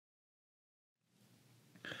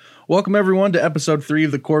Welcome, everyone, to episode 3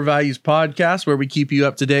 of the Core Values podcast, where we keep you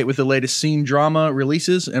up to date with the latest scene, drama,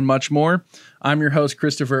 releases, and much more. I'm your host,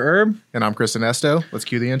 Christopher Erb. And I'm Chris Ernesto. Let's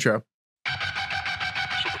cue the intro. So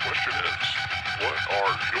the question is, what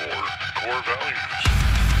are your core values?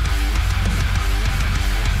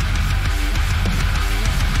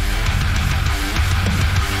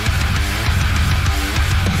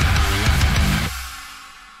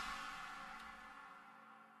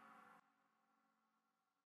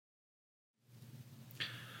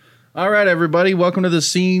 All right, everybody. Welcome to the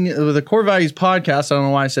scene of the Core Values podcast. I don't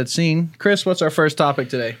know why I said scene. Chris, what's our first topic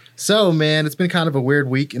today? So, man, it's been kind of a weird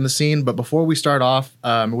week in the scene, but before we start off,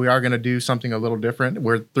 we are going to do something a little different.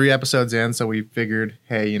 We're 3 episodes in, so we figured,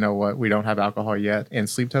 hey, you know what? We don't have alcohol yet, and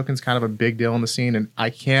Sleep Token's kind of a big deal in the scene, and I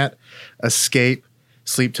can't escape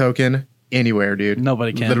Sleep Token anywhere, dude.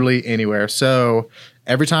 Nobody can. Literally anywhere. So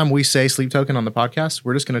every time we say Sleep Token on the podcast,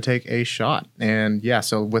 we're just going to take a shot. And yeah,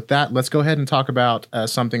 so with that, let's go ahead and talk about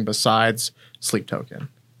something besides Sleep Token.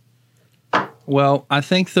 Well, I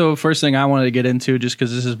think the first thing I wanted to get into, just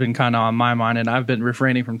because this has been kind of on my mind, and I've been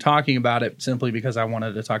refraining from talking about it simply because I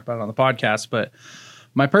wanted to talk about it on the podcast, but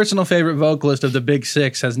my personal favorite vocalist of the Big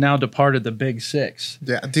Six has now departed the Big Six.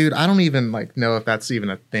 Yeah, dude, I don't even know if that's even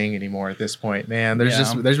a thing anymore at this point, man.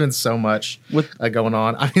 There's been so much going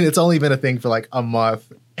on. I mean, it's only been a thing for like a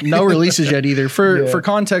month. No releases yet either. For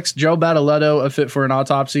context, Joe Badaletto of Fit for an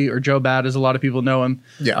Autopsy, or Joe Bad as a lot of people know him.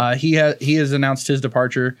 Yeah, he has announced his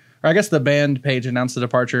departure. Or I guess the band page announced the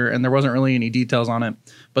departure, and there wasn't really any details on it.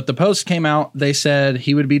 But the post came out. They said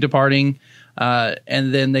he would be departing.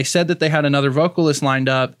 And then they said that they had another vocalist lined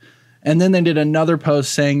up, and then they did another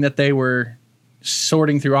post saying that they were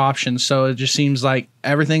sorting through options. So it just seems like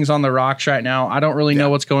everything's on the rocks right now. I don't really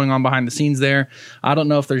know what's going on behind the scenes there. I don't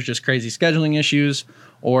know if there's just crazy scheduling issues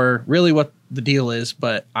or really what the deal is,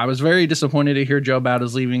 but I was very disappointed to hear Joe Bad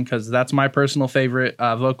is leaving, because that's my personal favorite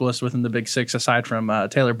vocalist within the Big Six, aside from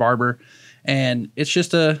Taylor Barber. And it's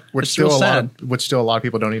just which still a lot of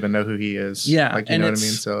people don't even know who he is. Yeah, like, you know what I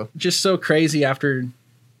mean. So just so crazy after,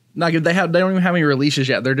 like, they don't even have any releases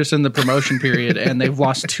yet. They're just in the promotion period, and they've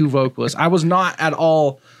lost 2 vocalists. I was not at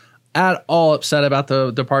all upset about the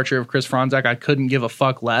departure of Chris Franzak. I couldn't give a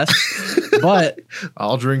fuck less. But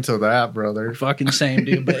I'll drink to that, brother. Fucking same,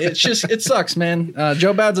 dude. But it sucks, man.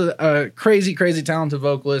 Joe Bad's a crazy talented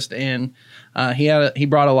vocalist, and he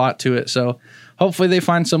brought a lot to it. So hopefully they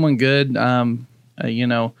find someone good. Tom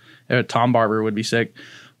Barber would be sick,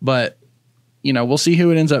 but we'll see who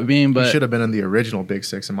it ends up being. But he should have been in the original Big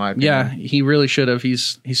Six, in my opinion. Yeah, he really should have.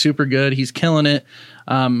 He's super good. He's killing it.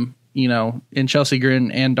 In Chelsea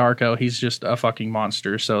Grin and Darko, he's just a fucking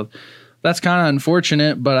monster. So that's kind of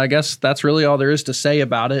unfortunate, but I guess that's really all there is to say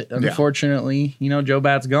about it. Unfortunately, Joe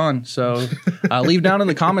Bad's gone. So leave down in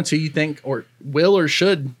the comments who you think or will or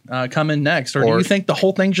should come in next. Or do you think the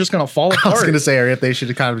whole thing's just going to fall apart? I was going to say, or if they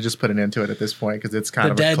should kind of just put an end to it at this point, because it's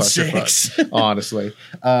kind of a clusterfuck, honestly.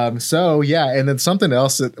 So, yeah, and then something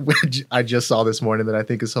else that I just saw this morning that I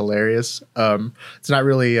think is hilarious. It's not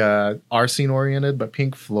really our scene oriented, but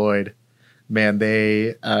Pink Floyd. Man,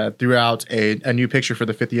 they threw out a new picture for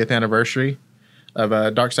the 50th anniversary of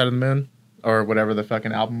Dark Side of the Moon, or whatever the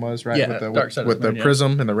fucking album was, right? Yeah, with the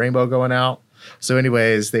prism and the rainbow going out. So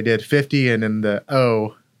anyways, they did 50 and then the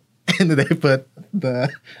O, and then they put the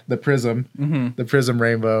prism, the prism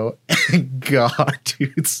rainbow. God,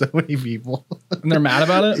 dude, so many people. And they're mad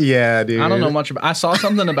about it? Yeah, dude. I don't know much about it. I saw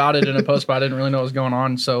something about it in a post, but I didn't really know what was going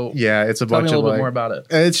on. So yeah, it's a tell bunch me a of little bit more about it.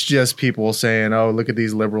 It's just people saying, oh, look at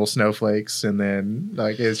these liberal snowflakes. And then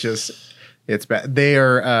it's bad. They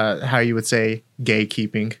are, how you would say,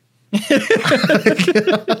 gatekeeping.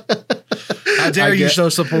 How dare you show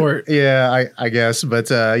support? Yeah, I guess.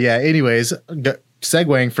 But anyways,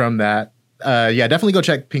 segueing from that, definitely go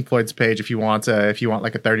check Pink Floyd's page if you want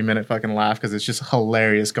like a 30-minute fucking laugh, because it's just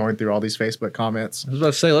hilarious going through all these Facebook comments. I was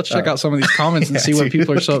about to say, let's check out some of these comments and see what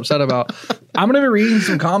people are so upset about. I'm going to be reading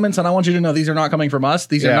some comments, and I want you to know these are not coming from us.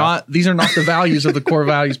 These are not the values of the Core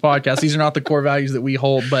Values podcast. These are not the core values that we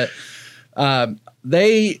hold, but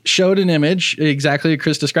they showed an image exactly as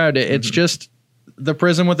Chris described it. It's just the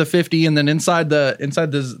prism with the 50, and then inside the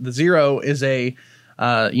 0 is a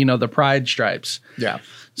the pride stripes. Yeah.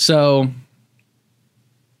 So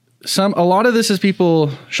a lot of this is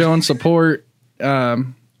people showing support.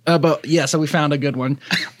 But yeah, so we found a good one.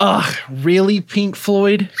 Ugh, really, Pink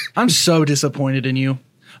Floyd? I'm so disappointed in you.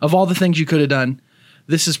 Of all the things you could have done,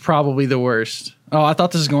 this is probably the worst. Oh, I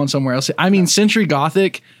thought this was going somewhere else. I mean, Century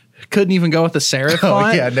Gothic couldn't even go with the serif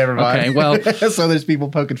font. Oh, yeah, never mind. Okay, well. So there's people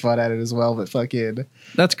poking fun at it as well, but fucking.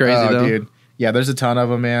 That's crazy, though. Dude. Yeah, there's a ton of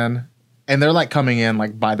them, man. And they're like coming in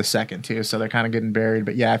like by the second too, so they're kind of getting buried.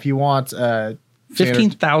 But yeah, if you want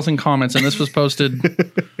 15,000 comments, and this was posted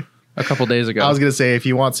a couple days ago. I was gonna say, if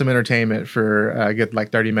you want some entertainment for a good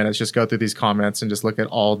like 30 minutes, just go through these comments and just look at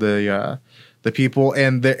all the people,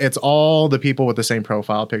 and it's all the people with the same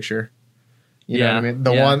profile picture. You know what I mean?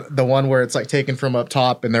 The one where it's like taken from up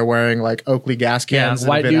top, and they're wearing like Oakley gas cans. Yeah,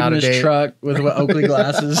 white dude in his truck with Oakley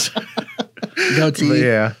glasses, goatee.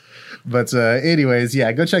 Yeah. But anyways,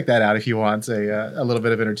 yeah, go check that out if you want a little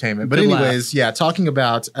bit of entertainment. But anyways, yeah, talking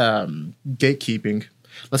about gatekeeping,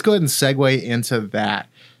 let's go ahead and segue into that.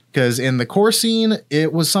 Because in the core scene,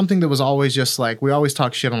 it was something that was always just like, we always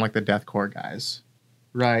talk shit on like the deathcore guys,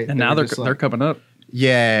 right? And now they're coming up.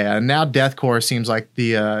 Yeah, now deathcore seems like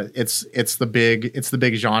the it's the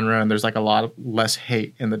big genre, and there's like a lot of less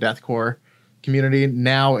hate in the deathcore community.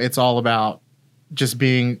 Now it's all about just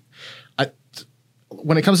being.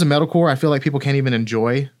 When it comes to metalcore, I feel like people can't even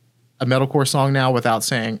enjoy a metalcore song now without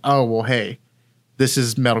saying, "Oh, well, hey, this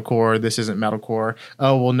is metalcore. This isn't metalcore.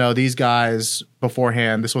 Oh, well, no, these guys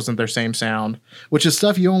beforehand, this wasn't their same sound," which is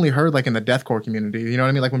stuff you only heard like in the deathcore community. You know what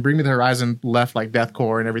I mean? Like when Bring Me the Horizon left like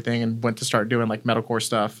deathcore and everything and went to start doing like metalcore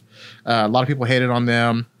stuff, a lot of people hated on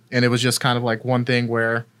them, and it was just kind of like one thing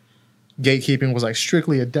where gatekeeping was like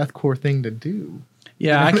strictly a deathcore thing to do.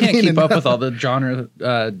 Yeah, I can't keep up with all the genre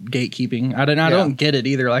gatekeeping. I don't get it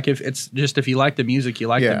either. Like if you like the music, you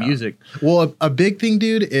like the music. Well, a big thing,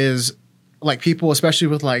 dude, is like people, especially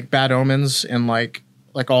with like Bad Omens and like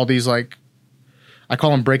all these like, I call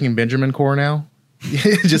them Breaking Benjamin core now,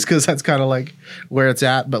 just because that's kind of like where it's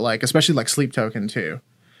at. But like especially like Sleep Token too.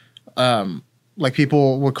 Like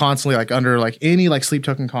people were constantly like under like any like Sleep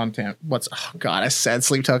Token content. Oh God, I said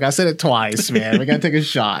Sleep Token. I said it twice, man. We gotta take a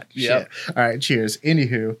shot. Yeah. All right, cheers.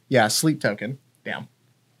 Anywho, yeah, Sleep Token. Damn.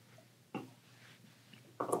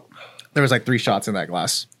 There was like 3 shots in that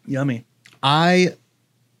glass. Yummy. I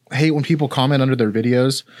hate when people comment under their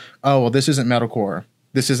videos, "Oh, well, this isn't metalcore.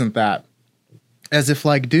 This isn't that." As if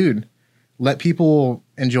like, dude, let people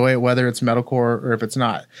enjoy it whether it's metalcore or if it's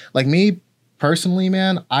not. Like me personally,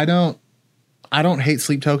 man, I don't hate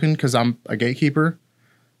Sleep Token because I'm a gatekeeper.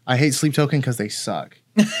 I hate Sleep Token because they suck.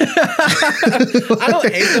 I don't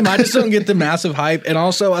hate them. I just don't get the massive hype. And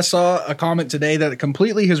also, I saw a comment today that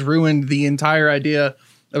completely has ruined the entire idea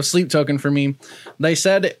of Sleep Token for me. They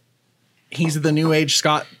said he's the new age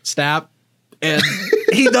Scott Stapp, and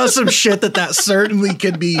he does some shit that certainly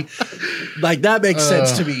could be like, that makes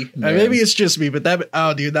sense to me. Maybe it's just me, but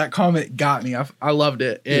that comment got me. I loved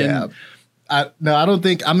it. And yeah. I don't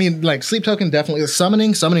think. I mean, like Sleep Token definitely.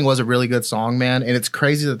 Summoning was a really good song, man. And it's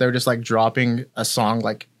crazy that they're just like dropping a song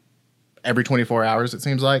like every 24 hours. It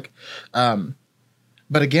seems like. But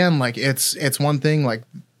again, like it's one thing. Like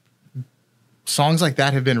songs like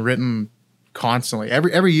that have been written constantly.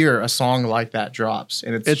 Every year, a song like that drops,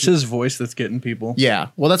 and it's his voice that's getting people. Yeah,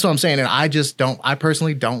 well, that's what I'm saying, and I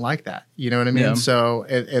personally don't like that. You know what I mean? Yeah. So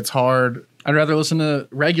it's hard. I'd rather listen to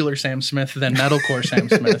regular Sam Smith than metalcore Sam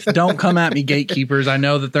Smith. Don't come at me, gatekeepers. I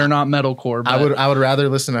know that they're not metalcore. But I would rather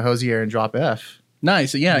listen to Hosier and Drop F.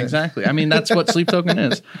 Nice, yeah, exactly. I mean, that's what Sleep Token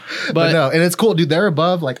is. But no, and it's cool, dude. They're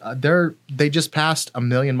above, like they just passed 1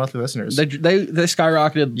 million monthly listeners. They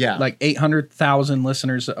skyrocketed, like 800,000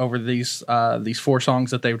 listeners over these 4 songs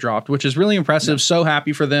that they've dropped, which is really impressive. Yeah. So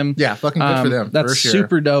happy for them. Yeah, fucking good for them. That's for sure.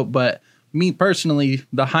 Super dope. But me personally,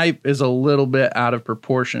 the hype is a little bit out of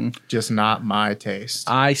proportion. Just not my taste.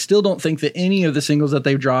 I still don't think that any of the singles that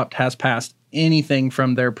they've dropped has passed anything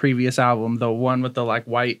from their previous album, the one with the like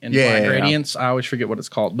white and black gradients. I always forget what it's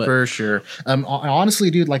called, but for sure.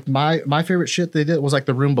 Honestly, dude, like my favorite shit they did was like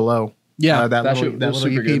The Room Below. Yeah, that little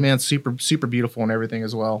EP, good. Man, super beautiful and everything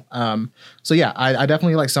as well. So yeah, I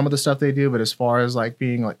definitely like some of the stuff they do, but as far as like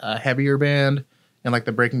being like a heavier band and like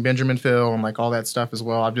the Breaking Benjamin feel and like all that stuff as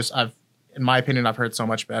well, I've in my opinion, I've heard so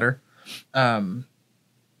much better.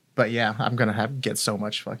 But yeah, I'm gonna get so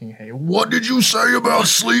much fucking hate. What did you say about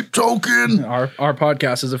Sleep Token? Our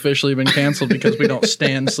podcast has officially been canceled because we don't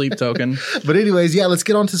stand Sleep Token. But anyways, yeah, let's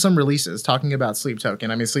get on to some releases. Talking about Sleep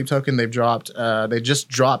Token, I mean, Sleep Token, they just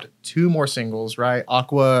dropped 2 more singles, right?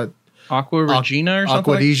 Aqua Regina or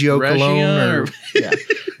something? Aqua Digio Cologne or yeah,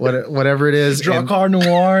 whatever it is. Drakkar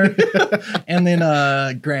Noir. And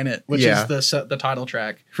then Granite, which is the title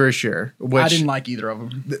track. For sure. Which I didn't like either of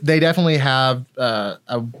them. They definitely have a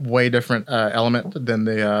way different element than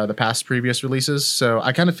the past previous releases. So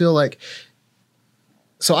I kind of feel like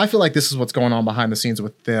I feel like this is what's going on behind the scenes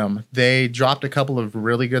with them. They dropped a couple of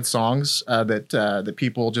really good songs that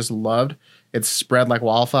people just loved. It's spread like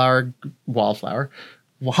wildfire.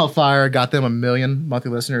 Wildfire got them 1 million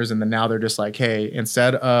monthly listeners, and then now they're just like, hey,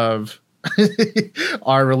 instead of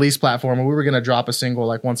our release platform, and we were going to drop a single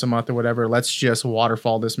like once a month or whatever. Let's just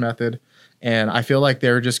waterfall this method. And I feel like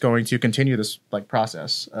they're just going to continue this like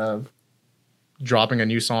process of dropping a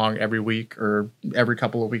new song every week or every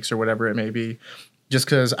couple of weeks or whatever it may be. Just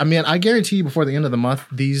because, I mean, I guarantee you before the end of the month,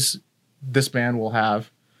 this band will have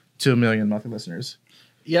 2 million monthly listeners.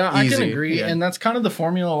 Yeah, Easy. I can agree. Yeah. And that's kind of the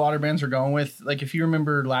formula a lot of bands are going with. Like, if you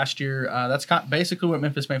remember last year, that's basically what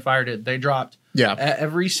Memphis May Fire did. They dropped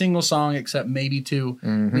every single song except maybe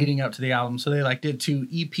 2 leading up to the album. So they like did 2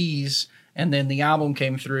 EPs, and then the album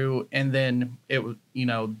came through, and then it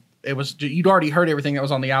was, you'd already heard everything that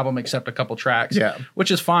was on the album except a couple tracks,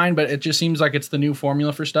 which is fine, but it just seems like it's the new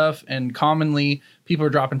formula for stuff. And commonly people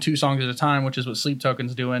are dropping 2 songs at a time, which is what Sleep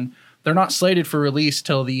Token's doing. They're not slated for release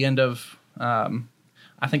till the end of,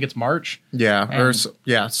 I think it's March.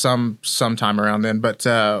 Sometime around then. But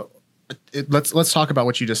let's talk about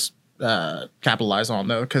what you just capitalized on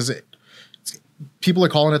though, because people are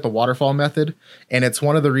calling it the waterfall method, and it's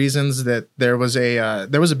one of the reasons that there was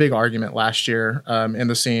a big argument last year in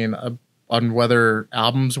the scene on whether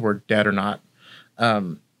albums were dead or not.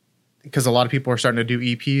 Because a lot of people are starting to do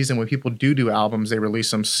EPs, and when people do albums, they release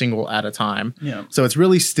them single at a time. Yeah. So it's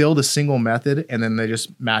really still the single method, and then they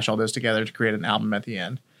just mash all those together to create an album at the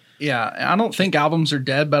end. Yeah, I don't think albums are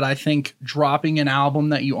dead, but I think dropping an album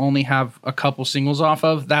that you only have a couple singles off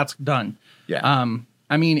of, that's done. Yeah.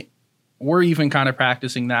 I mean, we're even kind of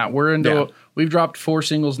practicing that. We've dropped 4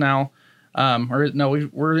 singles now.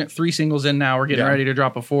 We're at 3 singles in now. We're getting ready to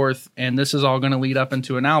drop a 4th, and this is all going to lead up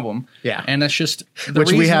into an album. Yeah, and that's just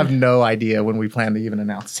we have no idea when we plan to even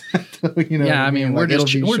announce. I mean, we're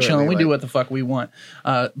chilling. We do what the fuck we want.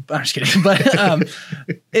 I'm just kidding, but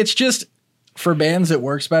it's just for bands it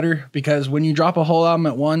works better because when you drop a whole album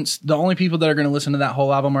at once, the only people that are going to listen to that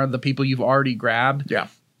whole album are the people you've already grabbed. Yeah,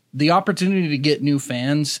 the opportunity to get new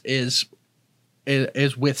fans is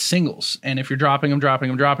with singles, and if you're dropping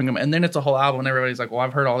them, and then it's a whole album, and everybody's like, well,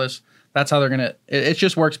 I've heard all this. That's how they're gonna. It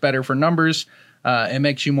just works better for numbers. It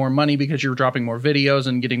makes you more money because you're dropping more videos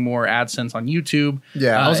and getting more AdSense on YouTube.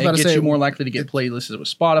 Yeah, I was about to say, you more likely to get playlists with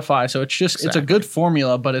Spotify. So it's just It's a good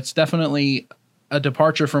formula, but it's definitely a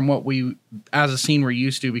departure from what we as a scene we're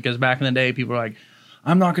used to. Because back in the day, people were like,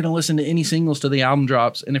 I'm not going to listen to any singles till the album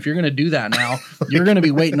drops. And if you're going to do that now, you're going to be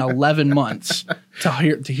waiting 11 months to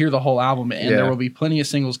hear the whole album. And there will be plenty of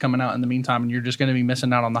singles coming out in the meantime. And you're just going to be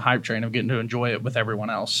missing out on the hype train of getting to enjoy it with everyone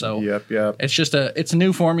else. So it's just it's a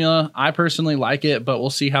new formula. I personally like it, but we'll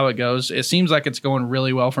see how it goes. It seems like it's going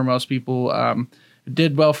really well for most people. It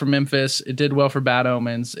did well for Memphis. It did well for Bad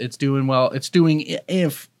Omens. It's doing well. It's doing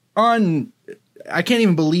I can't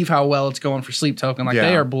even believe how well it's going for Sleep Token. Like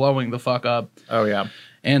they are blowing the fuck up. Oh yeah.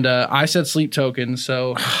 And I said Sleep Token,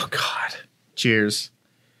 so oh god, cheers.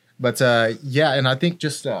 But and I think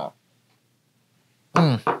just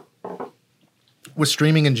with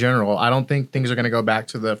streaming in general, I don't think things are going to go back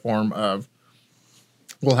to the form of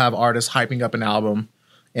we'll have artists hyping up an album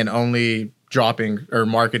and only dropping or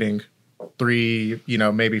marketing 3,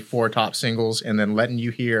 maybe 4 top singles, and then letting you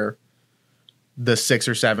hear the 6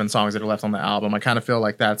 or 7 songs that are left on the album. I kind of feel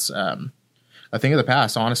like that's a thing of the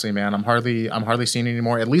past, honestly, man. I'm hardly seeing it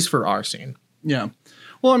anymore, at least for our scene. Yeah.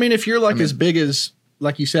 Well, I mean, if you're as big as,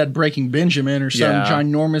 like you said, Breaking Benjamin or some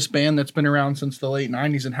ginormous band that's been around since the late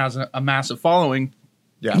 90s and has a massive following,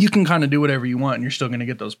 you can kind of do whatever you want and you're still going to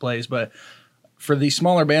get those plays. But for these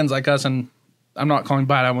smaller bands like us, and I'm not calling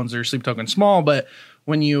Bad Albums or Sleep Token small, but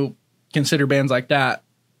when you consider bands like that,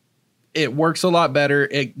 it works a lot better.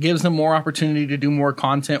 It gives them more opportunity to do more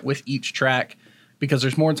content with each track because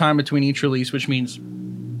there's more time between each release, which means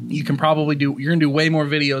you can probably you're going to do way more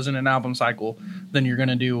videos in an album cycle than you're going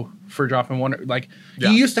to do for dropping one. Like you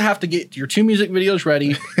used to have to get your 2 music videos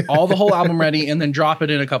ready, all the whole album ready, and then drop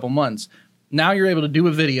it in a couple months. Now you're able to do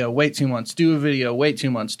a video, wait 2 months, do a video, wait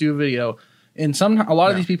 2 months, do a video. And a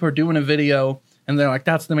lot of these people are doing a video and they're like,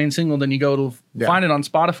 that's the main single. Then you go to find it on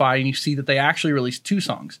Spotify and you see that they actually released 2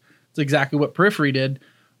 songs. It's exactly what Periphery did.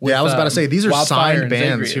 With, I was about to say, these are Wildfire signed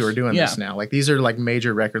bands Zagreus. who are doing this now. Like, these are like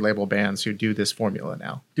major record label bands who do this formula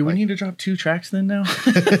now. Do we need to drop 2 tracks then now?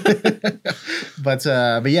 But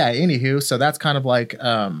yeah, anywho, so that's kind of like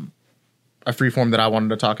a freeform that I wanted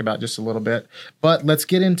to talk about just a little bit. But let's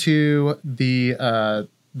get into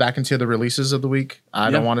back into the releases of the week. I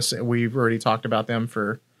don't want to say, we've already talked about them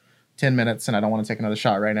for 10 minutes, and I don't want to take another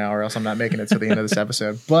shot right now or else I'm not making it to the end of this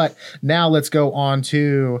episode. But now let's go on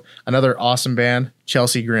to another awesome band,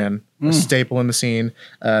 Chelsea Grin, a staple in the scene.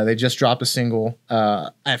 They just dropped a single.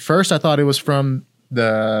 At first, I thought it was from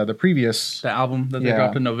the previous... The album that they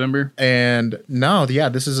dropped in November. And no,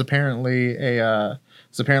 this is apparently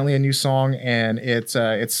It's apparently a new song, and it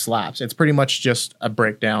slaps. It's pretty much just a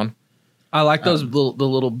breakdown. I like those the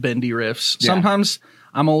little bendy riffs. Yeah. Sometimes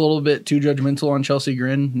I'm a little bit too judgmental on Chelsea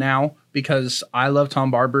Grin now because I love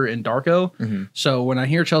Tom Barber and Darko. Mm-hmm. So when I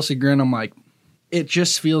hear Chelsea Grin, I'm like, it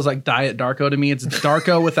just feels like Diet Darko to me. It's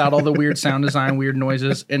Darko without all the weird sound design, weird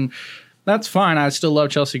noises, and that's fine. I still love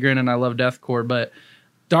Chelsea Grin and I love deathcore, but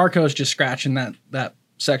Darko's just scratching that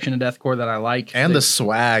section of deathcore that I like. And the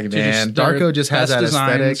swag, man. Darko just has that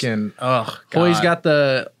designs. Aesthetic, and Hoy's got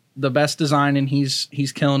the best design, and he's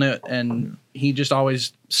killing it, and he just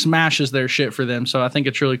always smashes their shit for them. So I think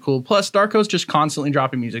it's really cool. Plus, Darko's just constantly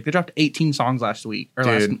dropping music. They dropped 18 songs last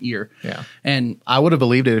year. Yeah, and I would have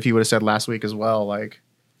believed it if he would have said last week as well. Like,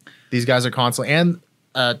 these guys are constantly, and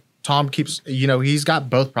Tom keeps, he's got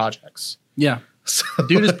both projects. Yeah, so,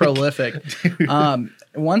 dude is prolific.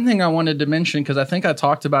 One thing I wanted to mention, because I think I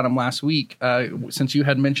talked about him last week, since you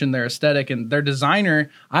had mentioned their aesthetic and their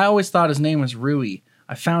designer, I always thought his name was Rui.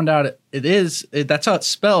 I found out that's how it's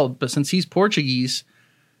spelled, but since he's Portuguese,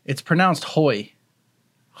 it's pronounced Hoy.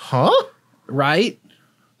 Huh? Right?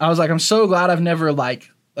 I was like, I'm so glad I've never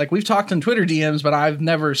like we've talked in Twitter DMs, but I've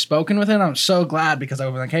never spoken with him. I'm so glad because I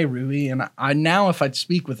was like, hey, Rui. And I now if I'd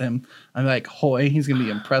speak with him, I'm like, Hoy, he's going to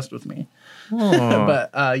be impressed with me.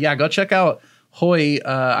 But yeah, go check out Hoy.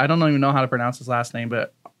 I don't even know how to pronounce his last name,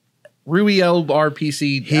 but Rui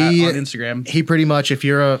LRPC on Instagram. He pretty much, if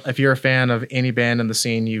you're a fan of any band in the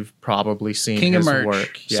scene, you've probably seen King his of Merch,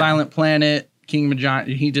 work. Yeah. Silent Planet, King Major.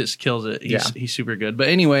 He just kills it. He's super good. But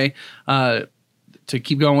anyway, to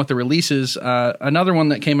keep going with the releases, another one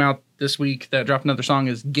that came out this week that dropped another song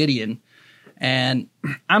is Gideon. And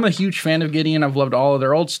I'm a huge fan of Gideon. I've loved all of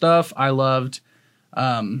their old stuff. I loved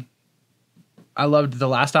the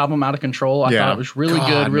last album, Out of Control. I thought it was really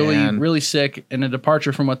good, really sick, and a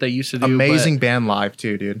departure from what they used to do. Amazing band live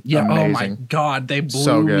too, dude. Yeah, amazing. Oh my God, they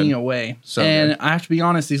blew me away. And I have to be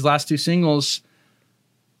honest, these last two singles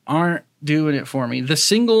aren't doing it for me. The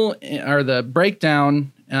single or the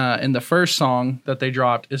breakdown in the first song that they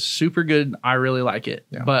dropped is super good. I really like it.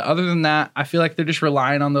 Yeah. But other than that, I feel like they're just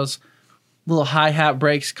relying on those little hi-hat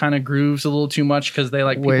breaks, kind of grooves a little too much because they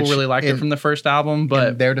people really liked it from the first album. But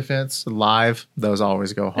in their defense, live, those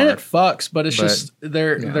always go hard. And it fucks, but it's just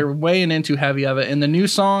they're weighing in too heavy of it. And the new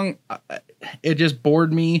song, it just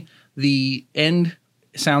bored me. The end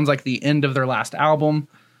sounds like the end of their last album,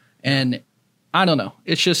 and I don't know.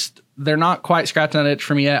 It's just they're not quite scratching that itch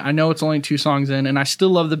for me yet. I know it's only 2 songs in, and I still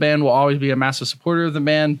love the band. Will always be a massive supporter of the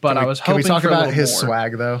band, but I was hoping. Can we talk about his more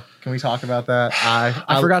swag though? Can we talk about that?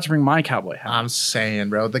 I forgot to bring my cowboy hat. I'm saying,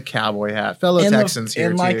 bro, the cowboy hat. Fellow Texans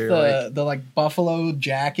here too. And the buffalo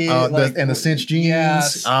jacket. And the cinch jeans.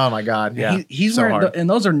 Yes. Oh my God. Yeah. He's so wearing and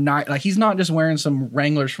those are not he's not just wearing some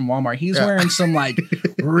Wranglers from Walmart. He's wearing some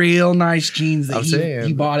real nice jeans that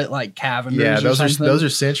he bought at Cavender's. Yeah, those are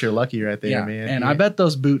cinch. You're lucky right there, man. And I bet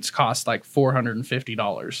those boots cost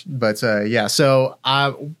 $450. But yeah, so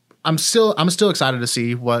I'm still excited to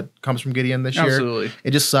see what comes from Gideon this year. Absolutely.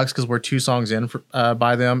 It just sucks because we're 2 songs in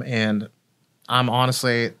by them, and I'm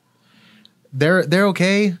honestly, they're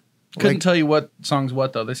okay. Couldn't tell you what song's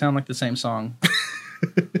what though. They sound like the same song.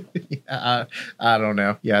 I don't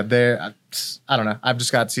know. Yeah, I don't know. I've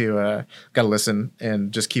just got to listen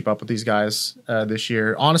and just keep up with these guys this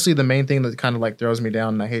year. Honestly, the main thing that kind of throws me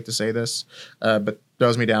down, and I hate to say this, but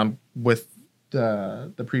throws me down with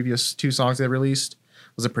the previous 2 songs they released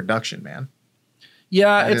was the production, man.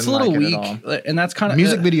 Yeah, it's a little weak, and that's kind of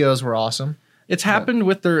music videos were awesome. It's happened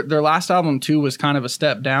with their last album too. Was kind of a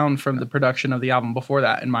step down from the production of the album before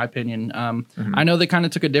that, in my opinion. I know they kind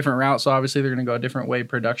of took a different route, so obviously they're going to go a different way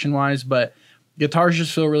production wise. But guitars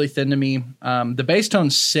just feel really thin to me. The bass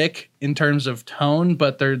tone's sick in terms of tone,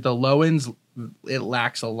 but the low ends, it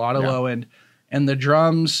lacks a lot of low end, and the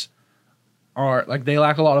drums are they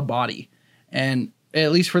lack a lot of body, and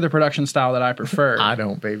at least for the production style that I prefer. I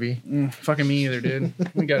don't, baby. Fucking me either, dude.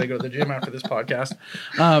 We got to go to the gym after this podcast.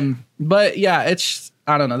 But yeah,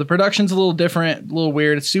 I don't know. The production's a little different, a little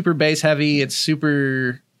weird. It's super bass heavy. It's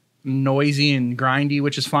super noisy and grindy,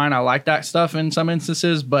 which is fine. I like that stuff in some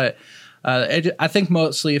instances, but I think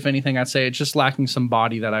mostly, if anything, I'd say it's just lacking some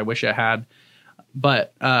body that I wish it had.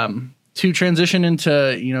 But to transition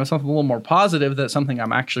into something a little more positive, that's something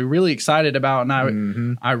I'm actually really excited about,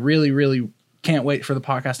 and I really, really can't wait for the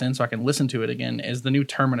podcast to end so I can listen to it again, is the new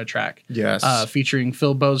Termina track. Yes. Featuring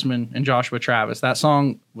Phil Bozeman and Joshua Travis. That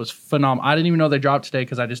song was phenomenal. I didn't even know they dropped today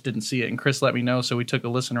because I just didn't see it, and Chris let me know, so we took a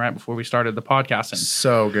listen right before we started the podcast. And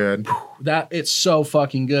so good. It's so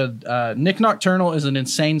fucking good. Nick Nocturnal is an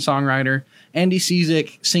insane songwriter. Andy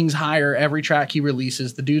Cizik sings higher every track he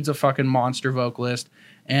releases. The dude's a fucking monster vocalist.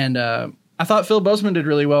 And I I thought Phil Bozeman did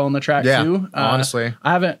really well on the track too. Honestly,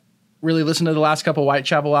 I haven't really listened to the last couple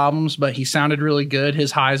Whitechapel albums, but he sounded really good.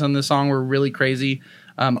 His highs on this song were really crazy.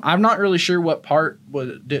 I'm not really sure what part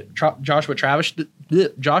Joshua Travis did,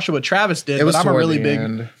 but I'm a really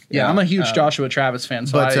big Yeah, I'm a huge Joshua Travis fan.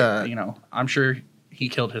 So I'm sure he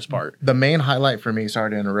killed his part. The main highlight for me, sorry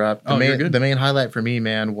to interrupt. The main highlight for me,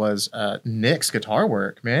 man, was Nick's guitar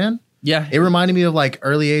work, man. Yeah, it reminded me of like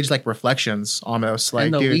early age, like Reflections almost. Like,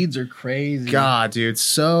 and the dude, leads are crazy. God, dude,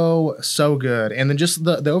 so good. And then just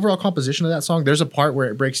the overall composition of that song. There's a part where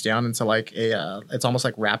it breaks down into like it's almost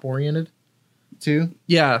like rap oriented, too.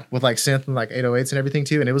 Yeah, with like synth and like 808s and everything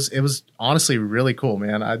too. And it was honestly really cool,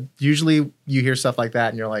 man. Usually you hear stuff like that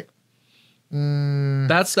and you're like,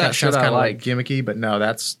 that's that shit I like. Gimmicky, but no,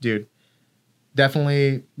 that's dude.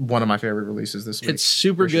 Definitely one of my favorite releases this week. It's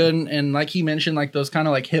super good, and like he mentioned, like those kind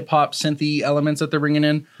of like hip hop synthy elements that they're bringing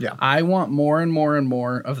in. Yeah, I want more and more and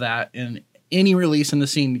more of that in any release in the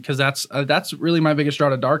scene, because that's really my biggest draw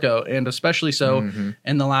to Darko, and especially so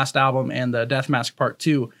in the last album and the Death Mask Part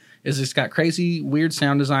 2. Is it's got crazy, weird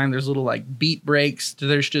sound design. There's little like beat breaks.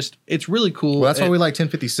 It's really cool. Well, that's why we like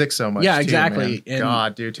 1056 so much. Yeah, too, exactly. Man.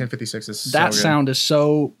 God, dude, 1056 is so that good. sound is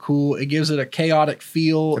so cool. It gives it a chaotic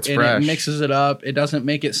feel, it's and fresh. It mixes it up. It doesn't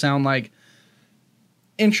make it sound like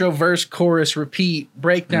intro, verse, chorus, repeat,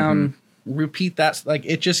 breakdown, repeat. That's like,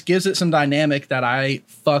 it just gives it some dynamic that I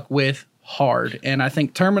fuck with hard. And I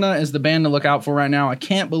think Termina is the band to look out for right now. I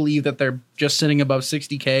can't believe that they're just sitting above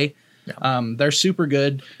 60K. Yeah. They're super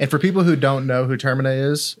good. And for people who don't know who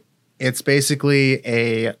Termina is, it's basically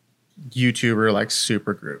a YouTuber like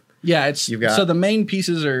super group. Yeah, so the main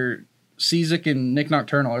pieces are Cizik and Nick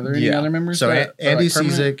Nocturnal. Are there any other members? So Andy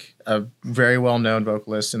Cizik, a very well known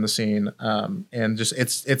vocalist in the scene, and just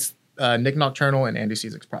it's Nick Nocturnal and Andy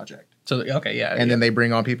Cizik's project. So and then they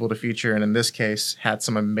bring on people to feature, and in this case, had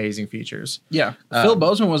some amazing features. Yeah, Phil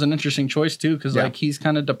Bozeman was an interesting choice too, because like he's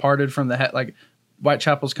kind of departed from the like.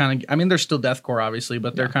 Whitechapel's kind of, I mean, they're still deathcore, obviously,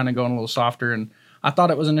 but they're kind of going a little softer. And I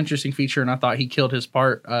thought it was an interesting feature, and I thought he killed his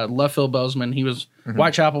part. Love Phil Bozeman. He was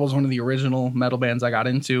Whitechapel was one of the original metal bands I got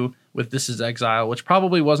into with This Is Exile, which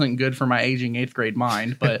probably wasn't good for my aging 8th grade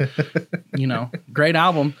mind, but great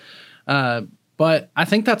album. But I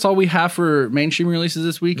think that's all we have for mainstream releases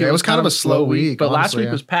this week. Yeah, it was kind of a slow week, but last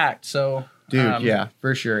week was packed. So, dude, yeah,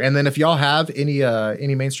 for sure. And then if y'all have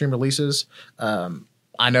any mainstream releases,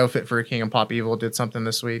 I know Fit for a King and Pop Evil did something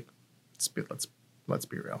this week. Let's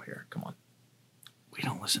be real here. Come on. We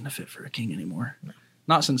don't listen to Fit for a King anymore. No.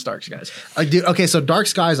 Not since Dark Skies. Okay, so Dark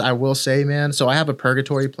Skies, I will say, man. So I have a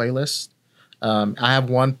Purgatory playlist. I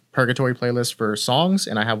have one Purgatory playlist for songs,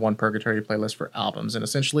 and I have one Purgatory playlist for albums. And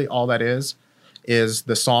essentially all that is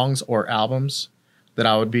the songs or albums that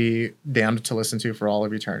I would be damned to listen to for all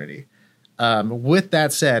of eternity. With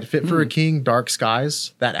that said, Fit for a King, Dark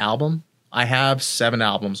Skies, that album, I have 7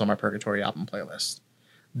 albums on my Purgatory album playlist.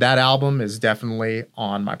 That album is definitely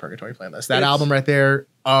on my Purgatory playlist. That album right there,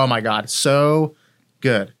 oh my God, so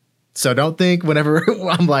good. So don't think whenever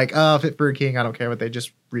I'm like, Fit for a King, I don't care what they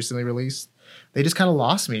just recently released. They just kind of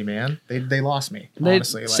lost me, man. They lost me,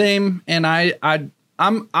 honestly. Same, and I'm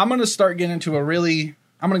gonna start getting into I'm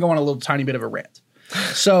gonna go on a little tiny bit of a rant.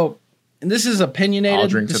 So, and this is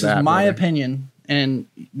opinionated. This is my opinion. And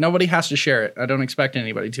nobody has to share it. I don't expect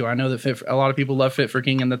anybody to. I know that a lot of people love Fit for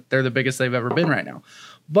King and that they're the biggest they've ever been right now.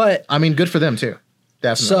 But I mean, good for them too.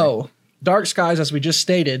 Definitely. So, Dark Skies, as we just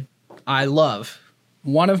stated, I love.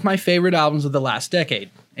 One of my favorite albums of the last decade.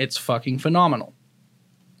 It's fucking phenomenal.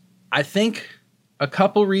 I think a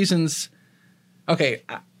couple reasons. Okay,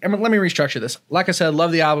 let me restructure this. Like I said,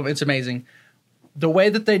 love the album. It's amazing. The way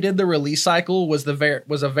that they did the release cycle was a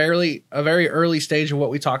very early stage of what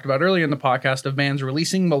we talked about earlier in the podcast of bands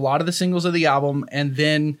releasing a lot of the singles of the album and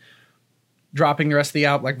then dropping the rest of the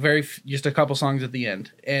album, like just a couple songs at the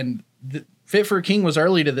end. And Fit for a King was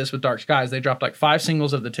early to this with Dark Skies. They dropped like 5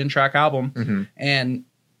 singles of the 10-track album. And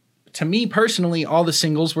to me personally, all the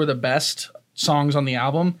singles were the best songs on the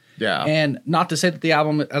album. Yeah. And not to say that the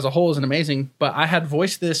album as a whole isn't amazing, but I had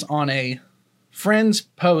voiced this on a friend's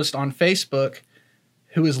post on Facebook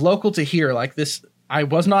who is local to here. Like this, I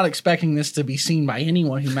was not expecting this to be seen by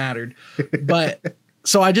anyone who mattered. But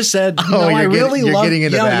so I just said, I really love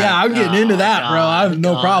it. Yeah, I'm getting into that, bro. I have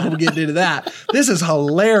no problem getting into that. This is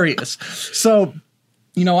hilarious. So,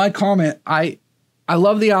 I comment, I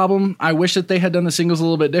love the album. I wish that they had done the singles a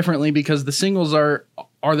little bit differently because the singles are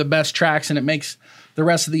the best tracks and it makes the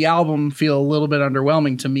rest of the album feel a little bit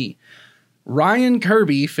underwhelming to me. Ryan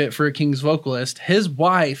Kirby, Fit for a King's vocalist, his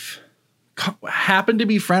wife happened to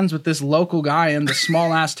be friends with this local guy in the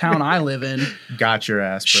small ass town I live in. Got your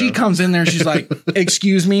ass, bro. She comes in there and she's like,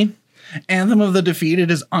 excuse me. Anthem of the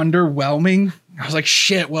Defeated is underwhelming. I was like,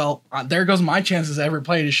 shit, well, there goes my chances to ever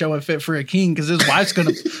play to show a Fit for a King because his wife's going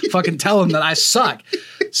to fucking tell him that I suck.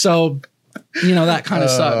 So, that kind of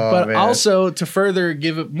sucked. But also, to further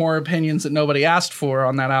give it more opinions that nobody asked for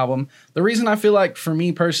on that album, the reason I feel like, for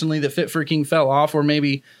me personally, that Fit for a King fell off, or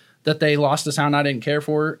maybe that they lost a sound I didn't care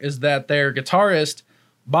for, is that their guitarist,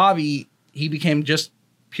 Bobby, he became just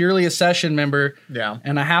purely a session member. Yeah.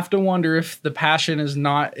 And I have to wonder if the passion there's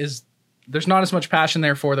not as much passion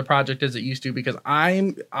there for the project as it used to, because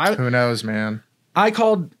who knows, man. I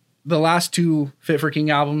called the last two Fit for a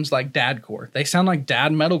King albums like dadcore. They sound like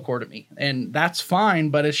dad metalcore to me, and that's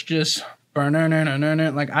fine, but it's just like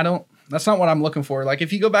that's not what I'm looking for. Like,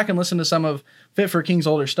 if you go back and listen to some of Fit for a King's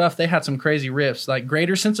older stuff, they had some crazy riffs. Like,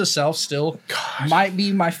 Greater Sense of Self still might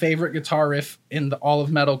be my favorite guitar riff in all of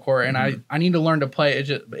metalcore, and I need to learn to play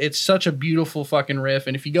it. It's such a beautiful fucking riff,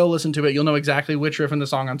 and if you go listen to it, you'll know exactly which riff in the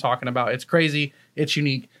song I'm talking about. It's crazy, it's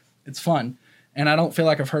unique, it's fun, and I don't feel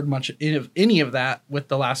like I've heard much of any of that with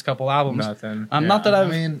the last couple albums. Nothing. Not that I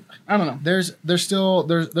don't know.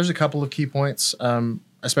 There's a couple of key points,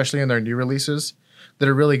 especially in their new releases, that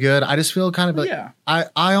are really good. I just feel kind of like,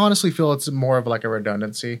 I honestly feel it's more of like a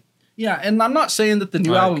redundancy. Yeah, and I'm not saying that the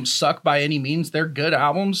new albums suck by any means. They're good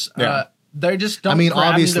albums. Yeah. They just don't.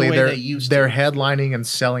 Obviously the way they're headlining and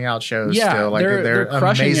selling out shows. Yeah, still. Like they're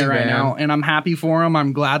crushing it right now, and I'm happy for them.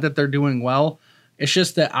 I'm glad that they're doing well. It's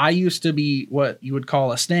just that I used to be what you would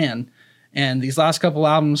call a stan, and these last couple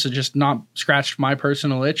albums have just not scratched my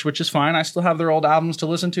personal itch, which is fine. I still have their old albums to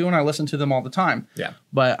listen to, and I listen to them all the time. Yeah,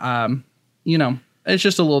 but it's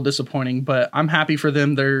just a little disappointing, but I'm happy for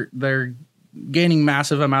them. They're gaining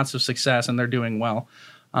massive amounts of success, and they're doing well.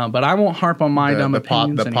 But I won't harp on my dumb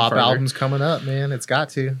opinions. The pop album's coming up, man. It's got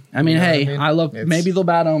to. I love maybe the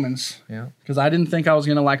Bad Omens. Yeah. Because I didn't think I was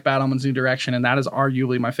going to like Bad Omens' New Direction, and that is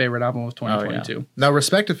arguably my favorite album of 2022. Yeah. Now,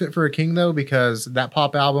 respect to Fit for a King, though, because that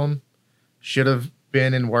pop album should have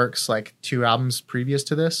been in works like 2 albums previous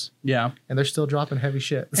to this. Yeah. And they're still dropping heavy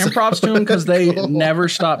shit. And props to them because they never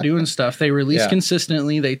stop doing stuff. They release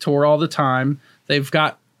consistently. They tour all the time. They've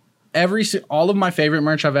got all of my favorite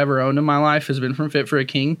merch I've ever owned in my life has been from Fit for a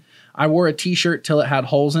King. I wore a t-shirt till it had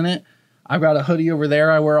holes in it. I've got a hoodie over there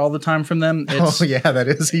I wear all the time from them. That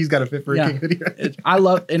is. He's got a Fit for a King hoodie. Right? I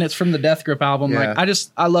love, and it's from the Death Grip album. Yeah. Like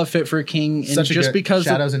I love Fit for a King, and just because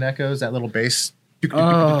Shadows and Echoes, that little bass.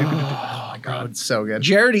 Oh my god, it's so good.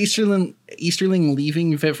 Jared Easterling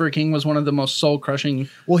leaving Fit for a King was one of the most soul crushing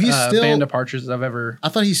band departures I've ever. I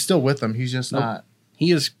thought he's still with them. He's just not.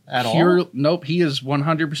 He is at all. Nope. He is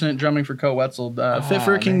 100% drumming for Co Wetzel. Fit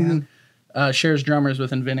for a King shares drummers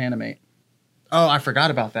with Invent Animate. Oh, I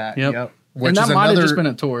forgot about that. Yep. And that might have just been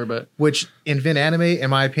a tour, but which Invent Animate,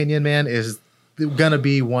 in my opinion, man, is gonna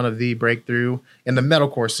be one of the breakthrough in the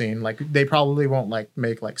metalcore scene. Like, they probably won't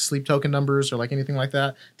make Sleep Token numbers or like anything like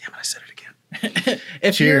that. Damn it, I said it again.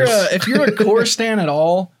 if you're a core stan at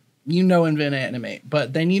all, Invent Animate,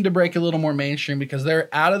 but they need to break a little more mainstream because they're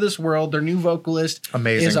out of this world. Their new vocalist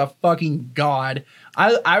is a fucking god.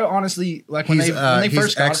 I honestly like when they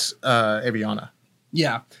first got Aviana.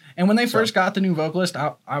 Yeah. And when they first got the new vocalist,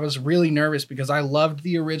 I was really nervous because I loved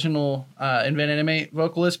the original Invent Animate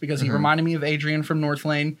vocalist because he reminded me of Adrian from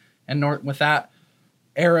Northlane. And with that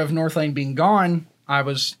era of Northlane being gone, I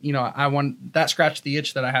was, that scratched the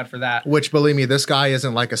itch that I had for that. Which, believe me, this guy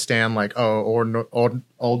isn't like a stan old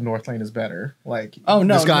Northlane is better. Like, oh,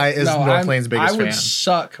 no. This guy is Northlane's biggest fan. I would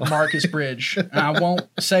suck Marcus Bridge. And I won't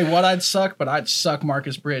say what I'd suck, but I'd suck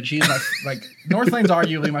Marcus Bridge. He's Northlane's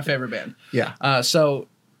arguably my favorite band. Yeah. So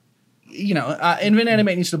Invent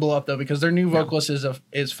Animate needs to blow up though because their new vocalist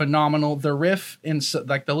is phenomenal. The riff in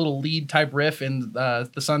the little lead type riff in The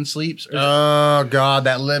Sun Sleeps. Oh god,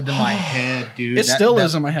 that lived in my head, dude. It still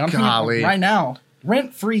lives in my head. I'm thinking right now,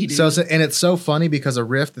 rent free, dude. And it's so funny because a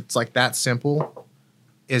riff that's like that simple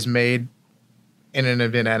is made in an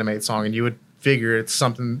Invent Animate song, and you would figure it's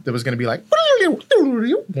something that was going to be like,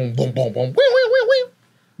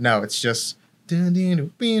 no, it's just.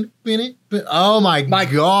 Oh my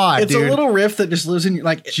god! It's dude. A little riff that just lives in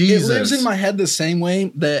Jesus. It lives in my head the same way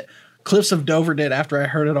that Cliffs of Dover did after I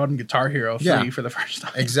heard it on Guitar Hero 3 for the first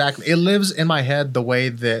time. Exactly, it lives in my head the way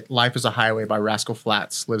that "Life Is a Highway" by Rascal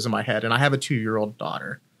Flatts lives in my head, and I have a 2-year-old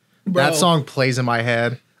daughter. Bro, that song plays in my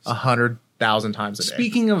head 100,000 times a day.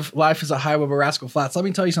 Speaking of "Life Is a Highway" by Rascal Flatts, let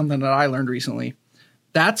me tell you something that I learned recently.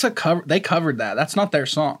 That's a cover. They covered that. That's not their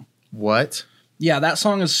song. What? Yeah, that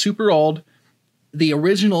song is super old. The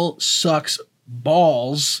original sucks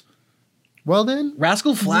balls. Well then,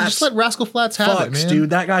 Rascal Flatts. Just let Rascal Flatts have it, man. Dude,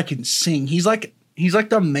 that guy can sing. He's like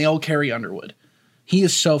the male Carrie Underwood. He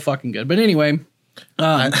is so fucking good. But anyway,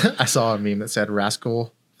 I saw a meme that said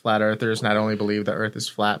rascal flat earthers not only believe the earth is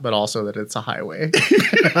flat, but also that it's a highway.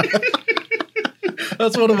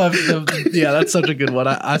 That's one of my, that's such a good one.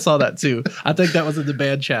 I saw that too. I think that was in the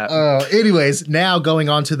band chat. Anyways, now going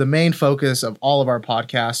on to the main focus of all of our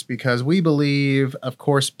podcasts, because we believe, of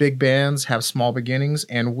course, big bands have small beginnings,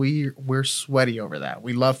 and we're sweaty over that.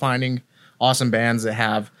 We love finding awesome bands that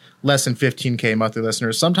have less than 15K monthly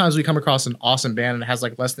listeners. Sometimes we come across an awesome band and it has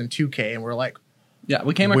like less than 2K, and we're like, yeah,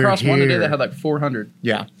 we came across one today that had like 400.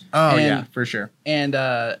 Yeah. Oh, yeah, for sure. And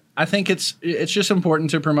I think it's just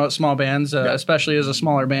important to promote small bands, especially as a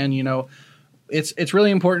smaller band. You know, it's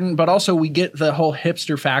really important, but also we get the whole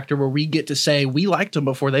hipster factor where we get to say we liked them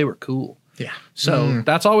before they were cool. Yeah. So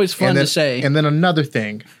that's always fun to say. And then another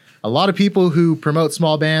thing, a lot of people who promote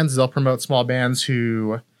small bands, they'll promote small bands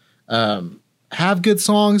who have good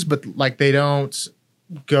songs, but like they don't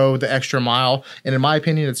go the extra mile. And in my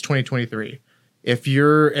opinion, it's 2023. If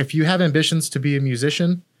you have ambitions to be a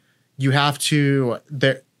musician, you have to.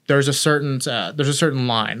 There's a certain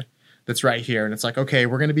line that's right here, and it's like, okay,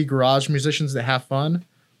 we're going to be garage musicians that have fun,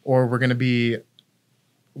 or we're going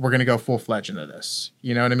to go full fledged into this.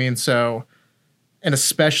 You know what I mean? So, and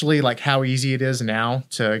especially like how easy it is now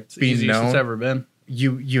to be known. It's ever been.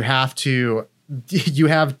 You have 10,000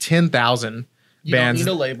 You bands. don't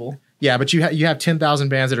need a label. Yeah, but you have 10,000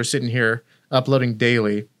 bands that are sitting here uploading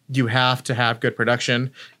daily. You have to have good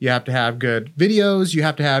production. You have to have good videos. You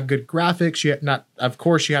have to have good graphics. Of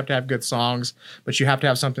course, you have to have good songs, but you have to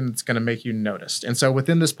have something that's going to make you noticed. And so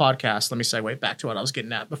within this podcast, let me segue back to what I was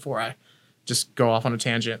getting at before I just go off on a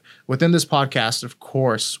tangent. Within this podcast, of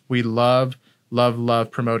course, we love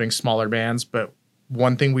promoting smaller bands. But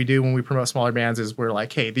one thing we do when we promote smaller bands is we're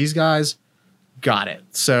like, hey, these guys got it.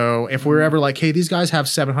 So if we're ever like, hey, these guys have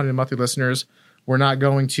 700 monthly listeners, we're not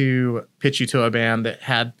going to pitch you to a band that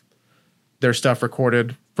had their stuff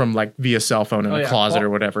recorded from like via cell phone in a closet or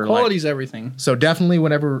whatever. Quality's everything. So definitely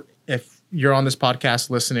if you're on this podcast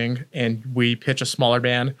listening and we pitch a smaller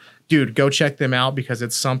band, dude, go check them out, because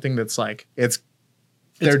it's something that's like,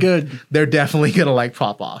 they're good. They're definitely going to like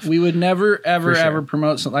pop off. We would never, ever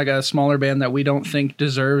promote like a smaller band that we don't think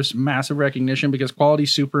deserves massive recognition, because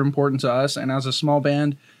quality's super important to us. And as a small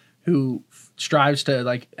band who strives to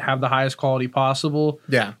like have the highest quality possible.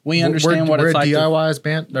 Yeah. We understand what it's like. We're a DIY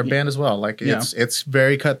band as well. Like it's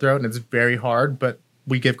very cutthroat and it's very hard, but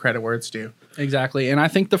we give credit where it's due. Exactly. And I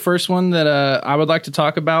think the first one that I would like to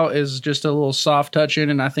talk about is just a little soft touch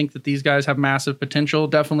in. And I think that these guys have massive potential,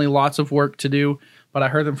 definitely lots of work to do. But I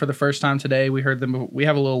heard them for the first time today. We heard them. We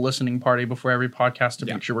have a little listening party before every podcast to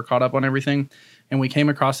make sure we're caught up on everything. And we came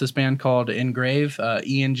across this band called Engrave,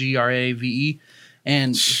 Engrave.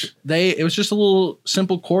 And it was just a little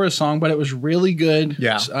simple chorus song, but it was really good.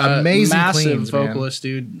 Yeah. Amazing massive cleans, vocalist,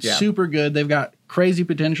 dude. Yeah. Super good. They've got crazy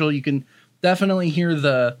potential. You can definitely hear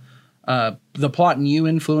the Plot and You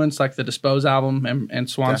influence, like the Dispose album and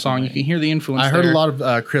Swan Song. You can hear the influence. I heard a lot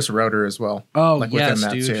of Chris Roeder as well. Oh, like yes, within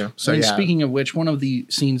that dude. too. So speaking of which, one of the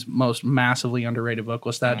scene's most massively underrated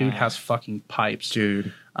vocalists, that dude has fucking pipes.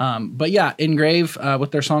 Dude. But yeah, Engrave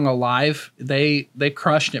with their song Alive, they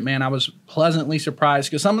crushed it, man. I was pleasantly surprised,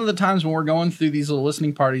 because some of the times when we're going through these little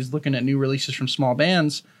listening parties looking at new releases from small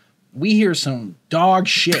bands, we hear some dog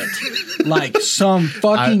shit, like some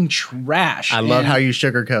fucking trash. I love how you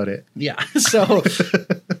sugarcoat it. Yeah. So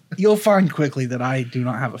you'll find quickly that I do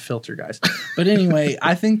not have a filter, guys. But anyway,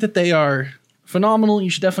 I think that they are phenomenal. You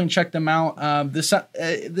should definitely check them out.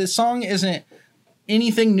 This song isn't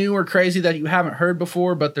anything new or crazy that you haven't heard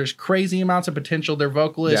before, but there's crazy amounts of potential. Their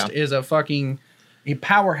vocalist is a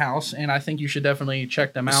powerhouse, and I think you should definitely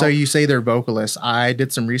check them out. So you say they're vocalists. I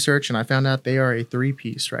did some research and I found out they are a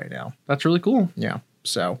 3-piece right now. That's really cool. Yeah.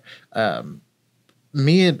 So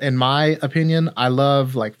me, in my opinion, I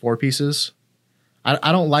love like 4 pieces.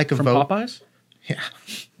 I don't like From Popeyes?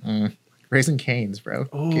 Yeah. Raising Cane's, bro.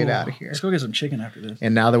 Get out of here. Let's go get some chicken after this.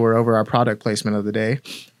 And now that we're over our product placement of the day,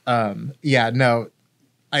 I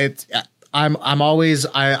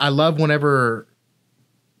love whenever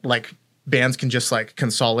like bands can just like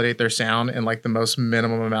consolidate their sound in like the most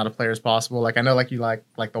minimum amount of players possible. Like I know like you like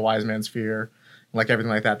the Wise Man's Fear, like everything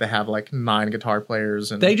like that. They have like 9 guitar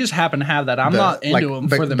players, and they just happen to have that. I'm not into them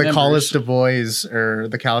for the members. Callista Boys or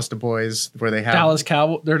the Callista Boys, where they have Dallas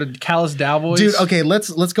Cowboy. They're the Callis Dowboys. Dude, okay,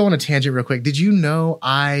 let's go on a tangent real quick. Did you know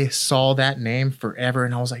I saw that name forever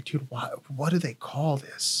and I was like, dude, what do they call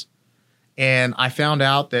this? And I found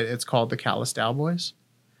out that it's called the Callis Dowboys.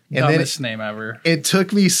 And dumbest name ever. It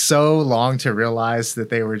took me so long to realize that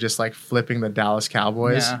they were just like flipping the Dallas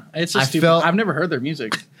Cowboys. Yeah, it's just stupid. I've never heard their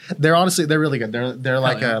music. They're really good. They're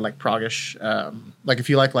like like proggish. Like if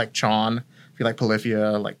you like Chon, if you like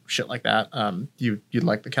Polyphia, like shit like that, you'd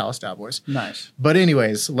like the Calistab Boys. Nice. But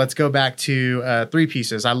anyways, let's go back to 3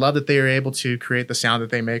 pieces. I love that they are able to create the sound that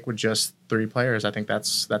they make with just 3 players. I think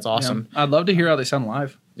that's awesome. Yeah. I'd love to hear how they sound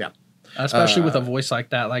live. Yeah. Especially with a voice like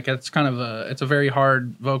that. Like it's kind of it's a very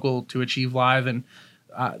hard vocal to achieve live. And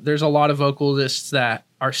there's a lot of vocalists that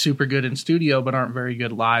are super good in studio, but aren't very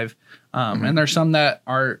good live. And there's some that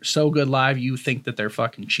are so good live, you think that they're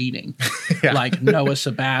fucking cheating. Like Noah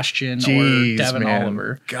Sebastian or Devin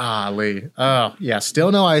Oliver. Golly. Oh, yeah.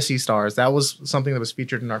 Still no IC stars. That was something that was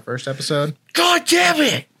featured in our first episode. God damn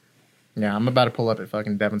it. Yeah, I'm about to pull up at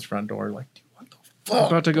fucking Devin's front door. Like, dude, what the fuck? I'm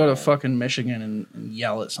about to go to fucking Michigan and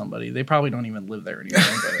yell at somebody. They probably don't even live there anymore.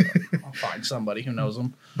 But I'll find somebody who knows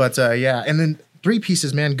them. But yeah, and then 3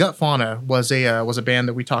 pieces, man. Gut Fauna was a band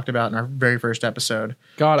that we talked about in our very first episode.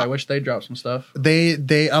 God, I wish they'd drop some stuff. They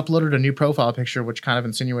uploaded a new profile picture, which kind of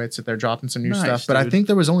insinuates that they're dropping some new stuff. But dude, I think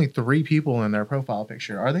there was only 3 people in their profile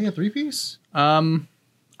picture. Are they a 3-piece?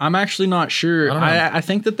 I'm actually not sure. I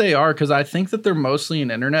think that they are, because I think that they're mostly an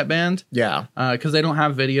internet band. Yeah. Because they don't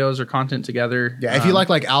have videos or content together. Yeah, if you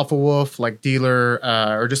like Alpha Wolf, like Dealer,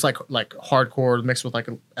 or just like hardcore mixed with like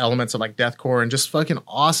elements of like deathcore and just fucking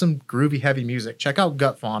awesome groovy heavy music, check out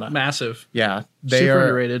Gut Fauna. Massive. Yeah, super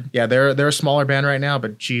underrated. Yeah, they're a smaller band right now,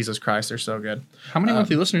 but Jesus Christ, they're so good. How many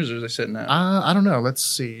monthly listeners are they sitting at? I don't know. Let's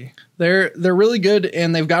see. They're really good,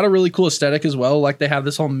 and they've got a really cool aesthetic as well. Like they have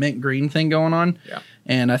this whole mint green thing going on. Yeah.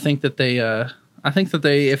 And I think that they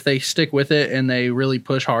if they stick with it and they really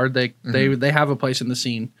push hard, they have a place in the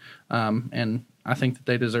scene. And I think that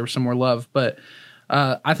they deserve some more love. But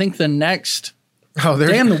I think the next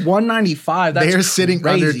the 195. That's they're sitting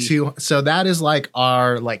crazy. Under 2. So that is like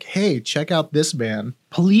our hey, check out this band.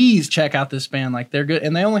 Please check out this band. Like they're good,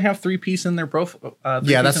 and they only have 3-piece in their profile.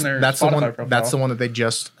 That's the one. Profile. That's the one that they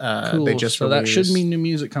just cool. They just so released. That should mean new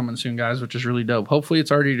music coming soon, guys, which is really dope. Hopefully,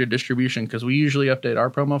 it's already to distribution, because we usually update our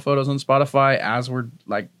promo photos on Spotify as we're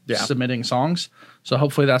submitting songs. So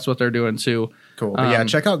hopefully that's what they're doing too. Cool. But yeah,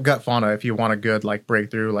 check out Gut Fauna if you want a good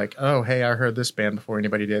breakthrough. Oh, hey, I heard this band before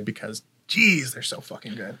anybody did, because geez, they're so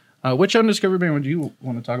fucking good. Which undiscovered band would you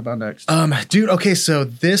want to talk about next? Dude, okay, so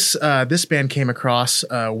this band came across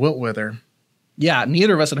Wilt Wither. Yeah,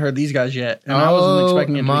 neither of us had heard these guys yet, and I wasn't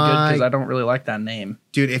expecting it to be good because I don't really like that name.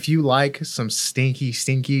 Dude, if you like some stinky,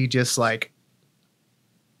 just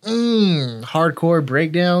hardcore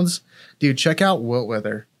breakdowns, dude, check out Wilt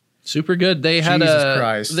Wither. Super good. They had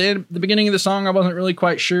the beginning of the song, I wasn't really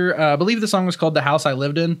quite sure. I believe the song was called The House I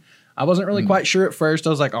Lived In. I wasn't really quite sure at first. I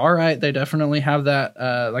was like, all right, they definitely have that.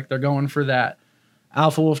 They're going for that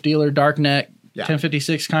Alpha Wolf Dealer, Darknet,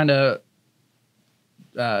 1056 kind of.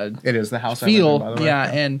 It is The House feel. I Lived In, by the way.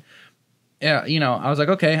 Yeah, and I was like,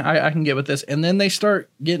 okay, I can get with this. And then they start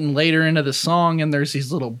getting later into the song, and there's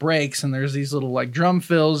these little breaks, and there's these little drum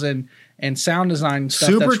fills and sound design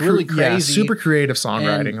stuff that's really crazy. Yeah, super creative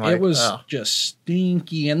songwriting. And it was just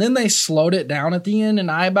stinky. And then they slowed it down at the end,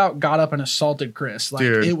 and I about got up and assaulted Chris.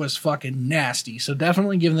 Dude. It was fucking nasty. So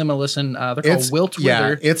definitely give them a listen. They're called Wilt Wither.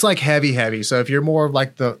 Yeah, it's heavy. So if you're more of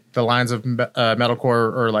the lines of metalcore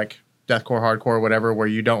or deathcore, hardcore, whatever, where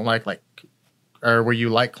you don't or where you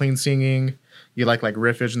like clean singing, you like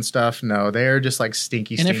riffage and stuff. No, they're just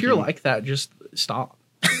stinky. And if you're like that, just stop.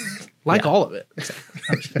 All of it.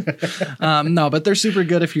 No, but they're super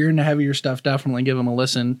good. If you're into heavier stuff, definitely give them a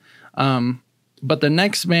listen. But the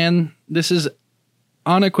next band, this is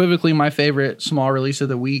unequivocally my favorite small release of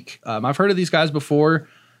the week. I've heard of these guys before,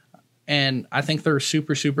 and I think they're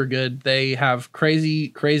super, super good. They have crazy,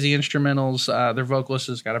 crazy instrumentals. Their vocalist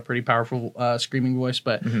has got a pretty powerful screaming voice,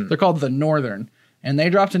 but they're called The Northern. And they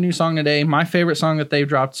dropped a new song today. My favorite song that they've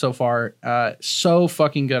dropped so far. So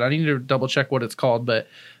fucking good. I need to double check what it's called, but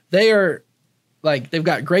they are they've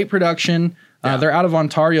got great production. They're out of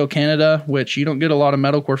Ontario, Canada, which you don't get a lot of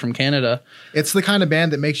metalcore from Canada. It's the kind of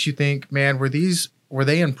band that makes you think, man, were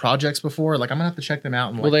they in projects before? I'm gonna have to check them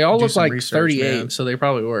out. And they all look like research, 38, man. So they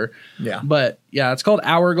probably were. Yeah. But yeah, it's called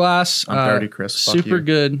Hourglass. I'm 30, Chris. Fuck super you.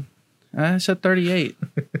 good. I said 38.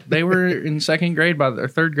 They were in third grade by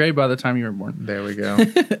the time you were born. There we go.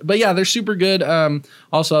 But yeah, they're super good.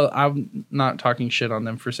 Also, I'm not talking shit on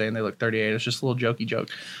them for saying they look 38. It's just a little jokey joke.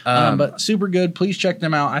 But super good. Please check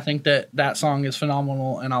them out. I think that song is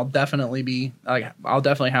phenomenal, and I'll definitely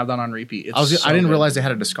have that on repeat. I didn't realize they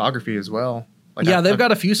had a discography as well. They've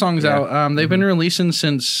got a few songs out. They've been releasing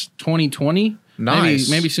since 2020. Nice.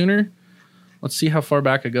 Maybe sooner. Let's see how far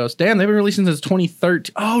back it goes. Damn, they've been releasing since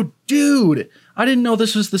 2013. Oh, dude. I didn't know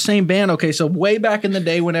this was the same band. Okay, so way back in the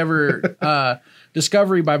day whenever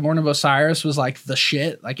Discovery by Born of Osiris was the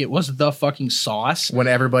shit. It was the fucking sauce. When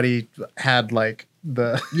everybody had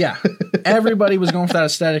Yeah, everybody was going for that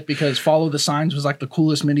aesthetic because Follow the Signs was like the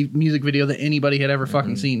coolest music video that anybody had ever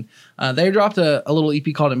fucking seen. They dropped a little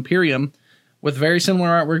EP called Imperium with very similar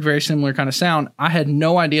artwork, very similar kind of sound. I had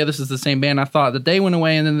no idea this is the same band. I thought that they went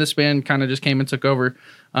away and then this band kind of just came and took over.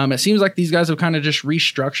 It seems like these guys have kind of just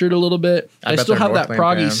restructured a little bit. They still have that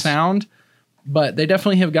proggy sound, but they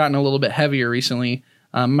definitely have gotten a little bit heavier recently.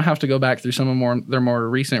 I'm gonna have to go back through some of their more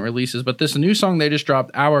recent releases, but this new song they just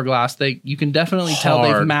dropped, Hourglass, you can definitely tell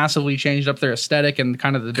they've massively changed up their aesthetic and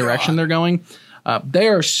kind of the direction they're going. They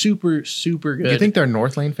are super, super good. Do you think they're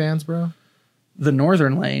North Lane fans, bro? The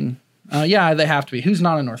Northern Lane. Yeah, they have to be. Who's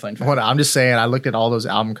not a North Lane fan? Hold on, I'm just saying, I looked at all those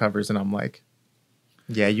album covers and I'm like,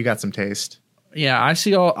 yeah, you got some taste. Yeah, I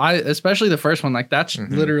see especially the first one, like that's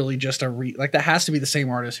literally just like that has to be the same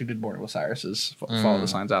artist who did Born of Osiris's Follow the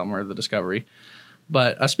Signs album or The Discovery.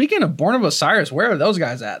 But speaking of Born of Osiris, where are those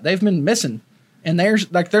guys at? They've been missing, and they're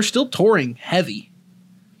still touring heavy.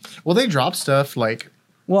 Well, they dropped stuff like.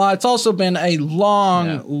 Well, it's also been a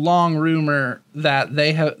long rumor that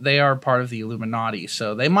they are part of the Illuminati,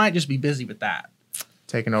 so they might just be busy with that,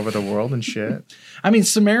 taking over the world and shit. I mean,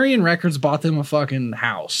 Sumerian Records bought them a fucking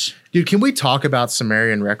house. Dude, can we talk about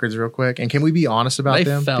Sumerian Records real quick? And can we be honest about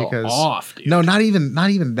them? They fell off, dude. No, not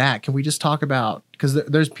even that. Can we just talk about, because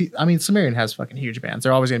Sumerian has fucking huge bands.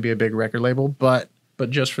 They're always going to be a big record label, but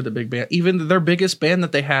just for the big band, even their biggest band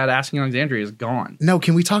that they had, Asking Alexandria, is gone. No,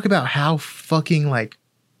 can we talk about how fucking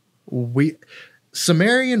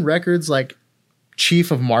Sumerian Records, like,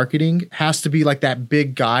 chief of marketing has to be like that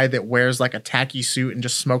big guy that wears like a tacky suit and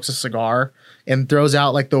just smokes a cigar and throws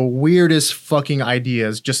out like the weirdest fucking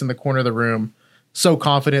ideas just in the corner of the room, so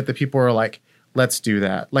confident that people are like, let's do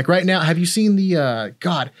that. Like right now, have you seen the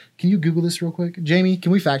God, can you Google this real quick? Jamie,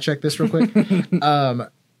 can we fact check this real quick?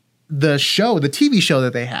 The TV show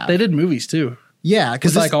that they have. They did movies too. Yeah,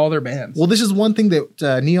 because like all their bands. Well, this is one thing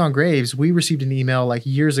that Neon Graves, we received an email like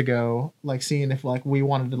years ago, like seeing if like we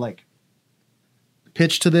wanted to like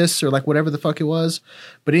pitch to this or like whatever the fuck it was.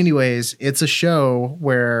 But anyways, it's a show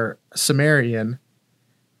where Sumerian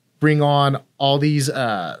bring on all these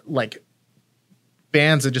like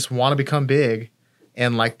bands that just want to become big,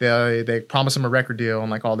 and like they promise them a record deal and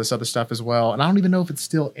like all this other stuff as well. And I don't even know if it's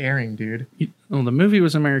still airing, dude. Well, the movie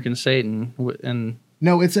was American Satan, and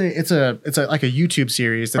no, it's a like a YouTube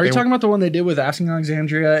series. Are you talking about the one they did with Asking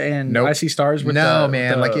Alexandria and I See Stars? With the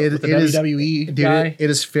WWE guy? It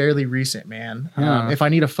is fairly recent, man. If I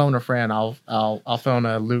need to phone a friend, I'll phone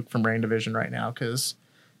Luke from Brain Division right now because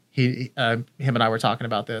him and I were talking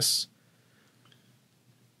about this.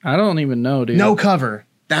 I don't even know, dude. No cover.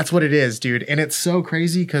 That's what it is, dude. And it's so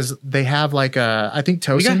crazy because they have like I think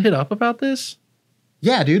Tosin. We got hit up about this.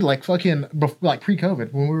 Yeah, dude. Like fucking like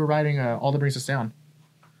pre-COVID when we were writing All That Brings Us Down.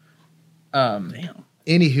 Damn.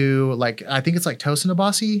 Anywho, like I think it's like Tosin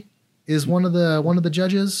Abasi is one of the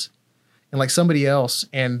judges, and like somebody else,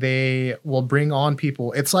 and they will bring on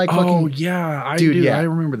people. It's like I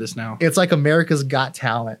remember this now. It's like America's Got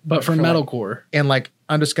Talent, but for metalcore like, and like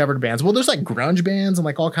undiscovered bands. Well, there's like grunge bands and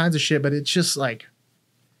like all kinds of shit, but it's just like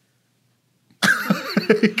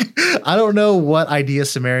I don't know what idea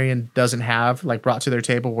Sumerian doesn't have like brought to their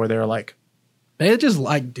table where they're like. They just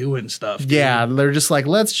like doing stuff. Dude. Yeah, they're just like,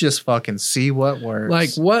 let's just fucking see what works. Like,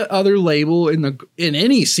 what other label in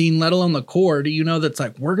any scene, let alone the core, do you know that's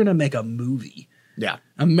like, we're gonna make a movie? Yeah,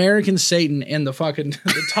 American Satan, and the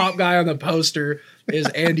top guy on the poster is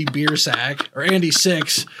Andy Biersack or Andy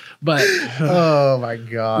Six. But oh my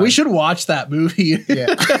god, we should watch that movie.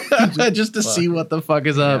 Yeah, just to see what the fuck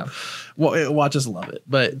is up. Well, watch us love it,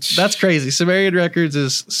 but that's crazy. Sumerian Records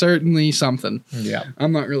is certainly something. Yeah,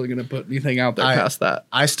 I'm not really going to put anything out there past that.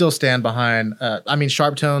 I still stand behind. I mean,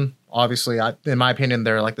 Sharp Tone. Obviously, in my opinion,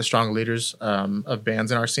 they're like the strong leaders of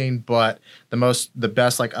bands in our scene. But the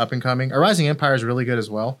best like up and coming. Rising Empire is really good as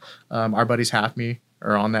well. Our buddies Half Me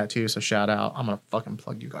are on that too. So shout out. I'm gonna fucking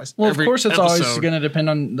plug you guys. Well, of course, it's always going to depend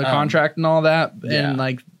on the contract and all that, and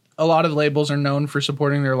like. A lot of labels are known for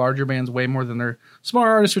supporting their larger bands way more than their smaller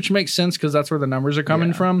artists, which makes sense because that's where the numbers are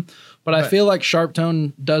coming from. But I feel like Sharp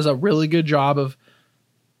Tone does a really good job of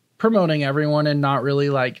promoting everyone and not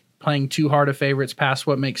really like playing too hard of favorites past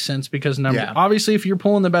what makes sense because obviously if you're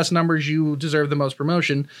pulling the best numbers, you deserve the most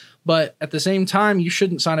promotion. But at the same time, you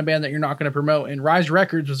shouldn't sign a band that you're not going to promote. And Rise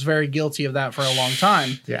Records was very guilty of that for a long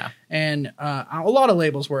time. Yeah. And a lot of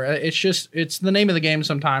labels were. It's the name of the game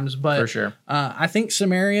sometimes. But for sure. I think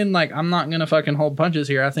Sumerian, like, I'm not going to fucking hold punches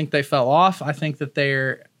here. I think they fell off. I think that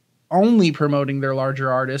they're only promoting their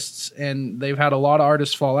larger artists, and they've had a lot of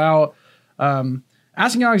artists fall out.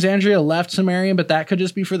 Asking Alexandria left Sumerian, but that could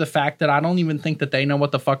just be for the fact that I don't even think that they know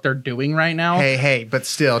what the fuck they're doing right now. Hey, but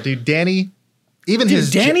still, dude, Danny Even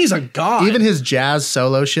Danny's a god. Even his jazz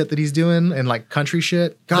solo shit that he's doing and like country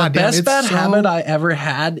shit. God the damn, best bad habit I ever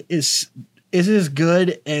had is as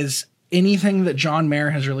good as anything that John Mayer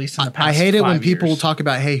has released in the past. I hate it when 5 people years. talk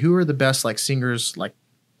about, hey, who are the best like singers like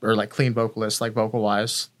or like clean vocalists like vocal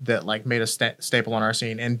wise that like made a staple on our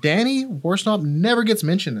scene. And Danny Worsnop never gets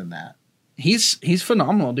mentioned in that. He's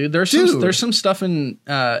phenomenal, dude. There's some stuff in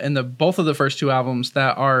the both of the first 2 albums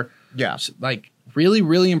that are like really,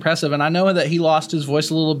 really impressive. And I know that he lost his voice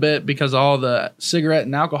a little bit because of all the cigarette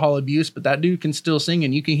and alcohol abuse, but that dude can still sing,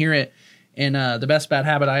 and you can hear it in The Best Bad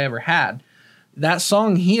Habit I Ever Had. That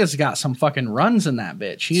song, he has got some fucking runs in that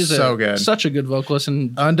bitch. He's so good. Such a good vocalist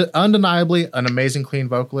and undeniably an amazing clean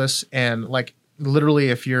vocalist. And like literally,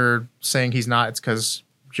 if you're saying he's not, it's because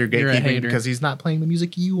you're gatekeeping because he's not playing the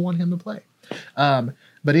music you want him to play. But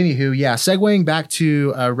anywho, yeah, segueing back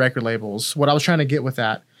to record labels, what I was trying to get with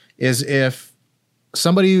that is if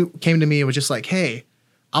somebody came to me and was just like, hey,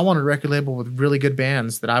 I want a record label with really good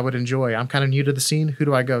bands that I would enjoy. I'm kind of new to the scene. Who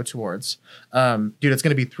do I go towards? Dude, it's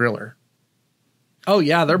going to be Thriller. Oh,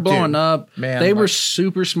 yeah, they're blowing up. Man, they were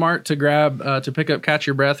super smart to grab, to pick up Catch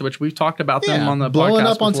Your Breath, which we've talked about them on the blowing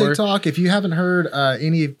podcast up on before. TikTok. If you haven't heard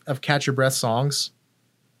any of Catch Your Breath songs,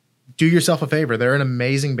 do yourself a favor. They're an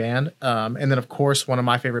amazing band. And then, of course, one of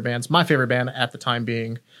my favorite bands at the time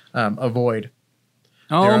being Avoid.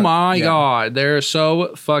 Oh, my God. They're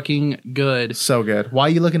so fucking good. So good. Why are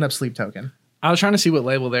you looking up Sleep Token? I was trying to see what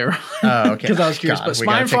label they were. Oh, okay. Because I was curious. God, but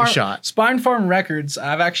Spine Farm Records,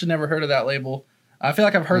 I've actually never heard of that label. I feel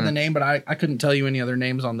like I've heard the name, but I couldn't tell you any other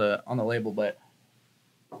names on the label. But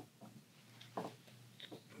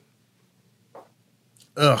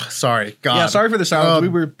sorry, God, yeah, sorry for the sounds.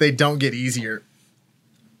 They don't get easier.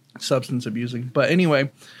 Substance abusing, but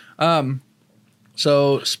anyway,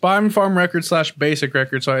 so Spine Farm Records / Basic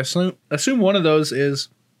Records. So I assume one of those is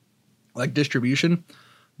like distribution.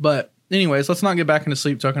 But anyways, let's not get back into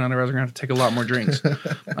Sleep Token. Otherwise, we're gonna have to take a lot more drinks.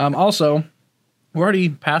 Also. We're already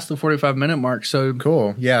past the 45-minute mark, so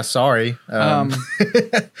cool. Yeah, sorry.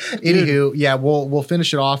 Anywho, yeah, we'll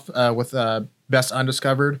finish it off with Best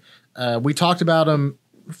Undiscovered. We talked about them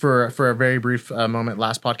for a very brief moment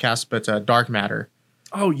last podcast, but Dark Matter.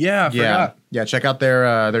 Oh yeah, I forgot. Yeah. Check out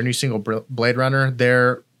their new single Blade Runner.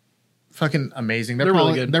 They're fucking amazing. They're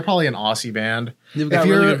really good. They're probably an Aussie band. They've got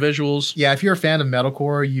really good visuals. Yeah, if you're a fan of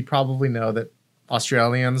metalcore, you'd probably know that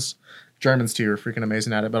Australians, Germans too, are freaking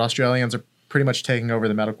amazing at it, but Australians are pretty much taking over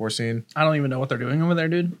the metalcore scene. I don't even know what they're doing over there,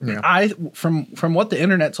 dude. Yeah. From what the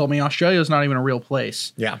internet told me, Australia is not even a real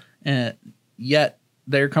place. Yeah. And yet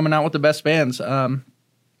they're coming out with the best bands.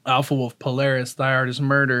 Alpha Wolf, Polaris, Thy Art Is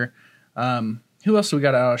Murder. Who else do we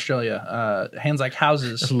got out of Australia? Hands Like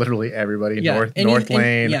Houses. Literally everybody. Yeah, North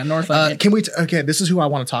Lane. North Lane. Can we? Okay, this is who I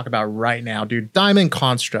want to talk about right now, dude. Diamond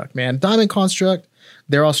Construct, man. Diamond Construct.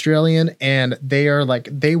 They're Australian, and they are like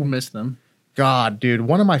they miss them. God, dude,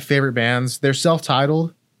 one of my favorite bands. They're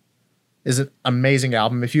self-titled. Is an amazing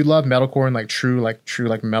album. If you love metalcore and like true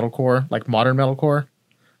metalcore, like modern metalcore,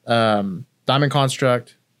 Diamond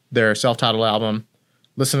Construct, their self-titled album.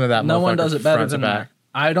 Listen to that. No one does it better than that.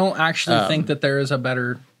 I don't actually think that there is a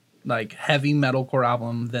better like heavy metalcore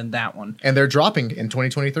album than that one. And they're dropping in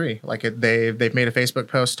 2023. Like they've made a Facebook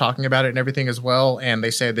post talking about it and everything as well. And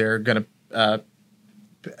they say they're gonna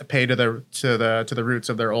pay to the roots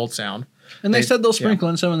of their old sound. And they said they'll sprinkle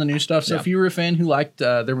in some of the new stuff. So if you were a fan who liked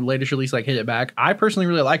their latest release, like Hit It Back, I personally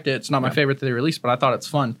really liked it. It's not my favorite that they released, but I thought it's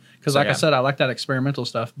fun. Because like I said, I like that experimental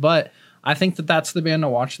stuff. But I think that that's the band to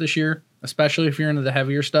watch this year, especially if you're into the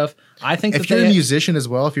heavier stuff. I think if you're a musician as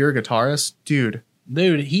well, if you're a guitarist, dude,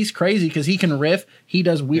 he's crazy because he can riff. He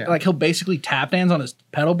does like he'll basically tap dance on his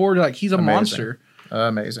pedal board. Like he's a monster.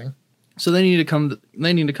 Amazing. So they need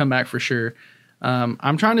to come back for sure.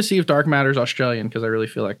 I'm trying to see if Dark Matter's Australian because I really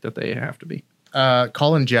feel like that they have to be.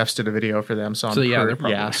 Colin Jeffs did a video for them, so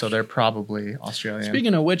they're probably Australian.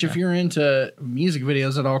 Speaking of which, if you're into music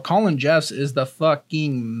videos at all, Colin Jeffs is the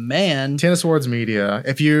fucking man. Tennis Awards Media.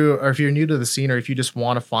 If you're new to the scene, or if you just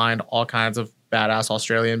want to find all kinds of badass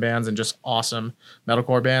Australian bands and just awesome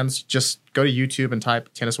metalcore bands, just go to YouTube and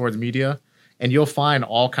type Tennis Awards Media. And you'll find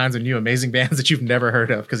all kinds of new amazing bands that you've never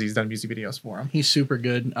heard of because he's done music videos for them. He's super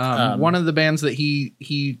good. One of the bands that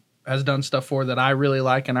he has done stuff for that I really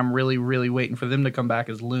like, and I'm really, really waiting for them to come back,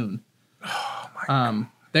 is Loon. Oh, my God.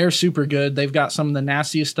 They're super good. They've got some of the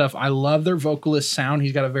nastiest stuff. I love their vocalist sound.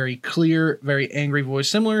 He's got a very clear, very angry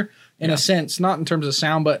voice. Similar in a sense, not in terms of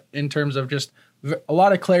sound, but in terms of just a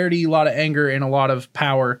lot of clarity, a lot of anger, and a lot of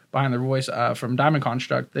power behind their voice from Diamond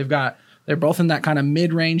Construct. They're both in that kind of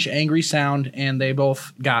mid-range angry sound, and they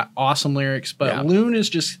both got awesome lyrics. But Loon is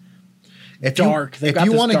just If dark. They've got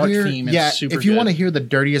this dark theme. It's super if you good. want to hear the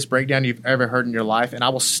dirtiest breakdown you've ever heard in your life, and I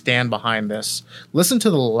will stand behind this, listen to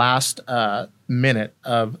the last minute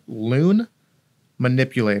of Loon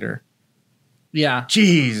Manipulator. Yeah.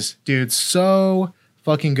 Jeez, dude, so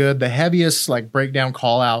fucking good. The heaviest like breakdown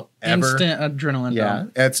call out ever. Instant adrenaline. Yeah,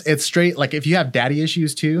 dump. it's straight. Like if you have daddy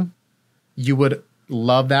issues too, you would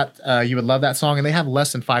love that. You would love that song, and they have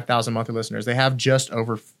less than 5,000 monthly listeners. They have just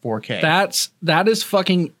over 4K. That is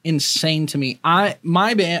fucking insane to me. Our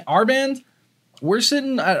band, we're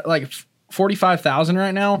sitting at like 45,000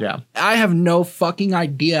 right now. Yeah. I have no fucking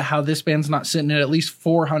idea how this band's not sitting at least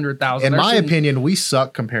 400,000. In my opinion, we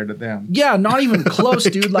suck compared to them. Yeah, not even close,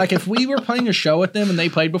 dude. Like if we were playing a show with them and they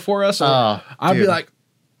played before us, I'd be like,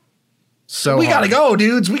 so we gotta go,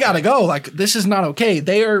 dudes. We gotta go. Like this is not okay.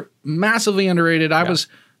 They are massively underrated. I was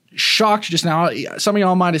shocked just now. Some of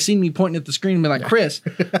y'all might have seen me pointing at the screen and be like, Chris,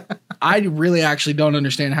 I really actually don't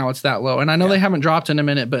understand how it's that low. And I know they haven't dropped in a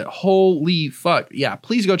minute, but holy fuck. Yeah,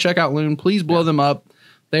 please go check out Loon. Please blow them up.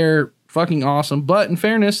 They're fucking awesome. But in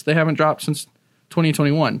fairness, they haven't dropped since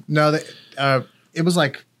 2021. No, it was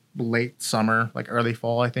like late summer, like early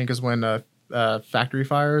fall, I think is when Factory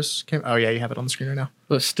Fires came. Oh yeah, you have it on the screen right now.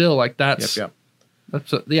 But still, like that's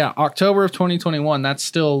October of 2021. That's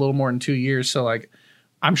still a little more than 2 years. So like,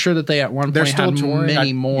 I'm sure that they at one They're point still had touring.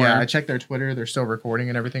 many more. Yeah, I checked their Twitter. They're still recording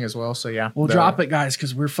and everything as well. So yeah, We'll drop it, guys,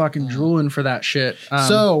 because we're fucking drooling for that shit.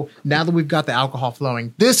 So now that we've got the alcohol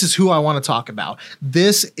flowing, this is who I want to talk about.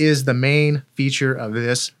 This is the main feature of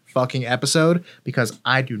this fucking episode because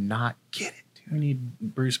I do not get it. We need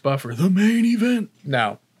Bruce Buffer, the main event.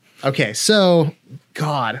 No. Okay, so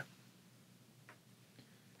God,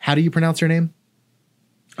 how do you pronounce your name?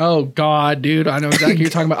 Oh God, dude, I know exactly what you're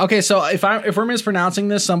talking about. Okay, so if we're mispronouncing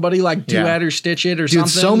this, somebody like duet or stitch it or Dude,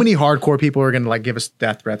 something. so many hardcore people are gonna like give us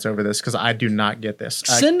death threats over this because I do not get this.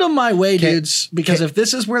 Send them my way, dudes, because if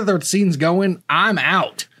this is where the scene's going, I'm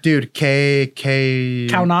out. Dude, Kaonashi.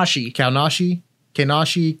 Dude.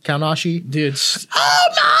 Oh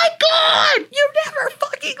my God, you never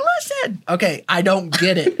fucking listen. Okay, I don't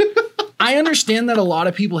get it. I understand that a lot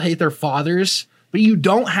of people hate their fathers, but you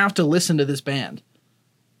don't have to listen to this band.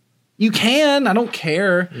 You can. I don't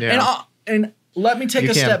care. Yeah. And let me take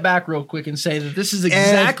a step back real quick and say that this is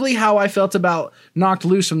exactly how I felt about Knocked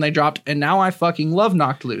Loose when they dropped, and now I fucking love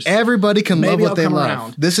Knocked Loose. Everybody can love what I'll they come love.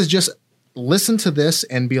 around. This is just listen to this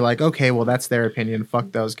and be like, okay, well, that's their opinion.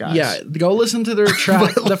 Fuck those guys. Yeah, go listen to their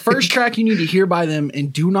track. The first track you need to hear by them,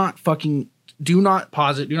 and do not pause it. Do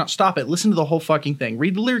not stop it. Listen to the whole fucking thing.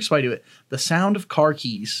 Read the lyrics while I do it. The sound of car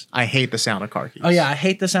keys. I hate the sound of car keys. Oh yeah, I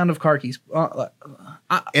hate the sound of car keys.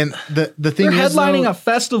 And the thing They're is, headlining a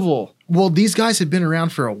festival. Well, these guys have been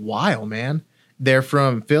around for a while, man. They're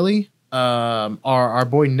from Philly. Our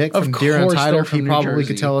boy Nick from Deer Untitled, he probably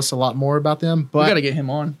could tell us a lot more about them. But we got to get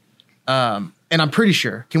him on. And I'm pretty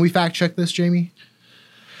sure. Can we fact check this, Jamie?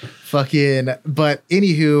 But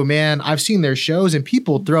anywho, man, I've seen their shows and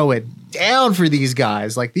people throw it down for these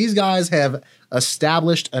guys. Like these guys have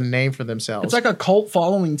established a name for themselves. It's like a cult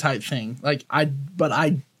following type thing. I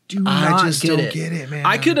do not don't get it, man.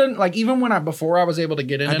 I couldn't like even before I was able to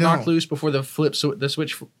get into Knocked Loose before the flip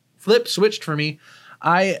switched for me.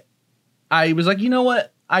 I was like, you know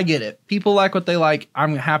what? I get it. People like what they like.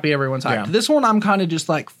 I'm happy everyone's hyped. Yeah. This one, I'm kind of just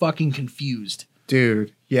like fucking confused.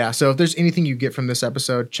 Dude, yeah. So if there's anything you get from this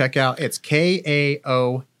episode, check out. It's Kaonashi.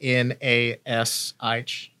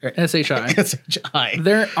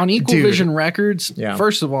 They're on Equal Vision Records. Yeah.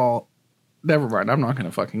 First of all, never mind. I'm not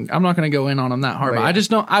gonna go in on them that hard.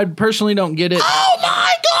 But I personally don't get it. Oh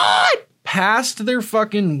my God! Past their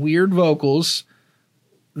fucking weird vocals,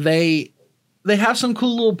 they have some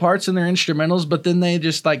cool little parts in their instrumentals, but then they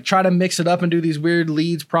just like try to mix it up and do these weird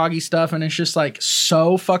leads, proggy stuff, and it's just like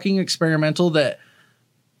so fucking experimental that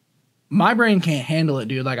my brain can't handle it,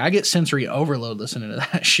 dude. Like I get sensory overload listening to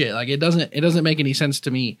that shit. Like it doesn't make any sense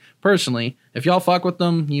to me personally. If y'all fuck with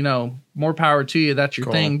them, more power to you. That's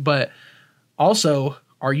your thing. But also,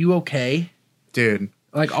 are you okay? Dude.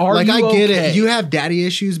 I get it. You have daddy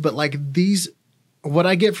issues, but like what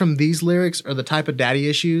I get from these lyrics are the type of daddy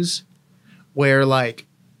issues where like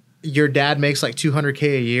your dad makes like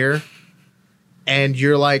 $200K a year and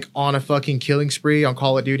you're like on a fucking killing spree on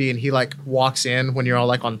Call of Duty and he like walks in when you're all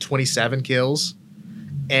like on 27 kills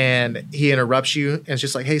and he interrupts you and it's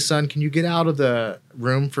just like, hey son, can you get out of the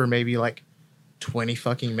room for maybe like 20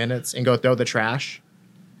 fucking minutes and go throw the trash?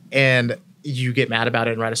 And you get mad about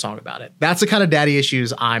it and write a song about it. That's the kind of daddy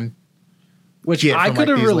issues I could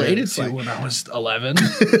have related to when I was 11.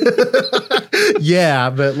 Yeah,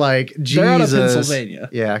 but like Jesus. They're out of Pennsylvania.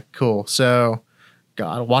 Yeah, cool. So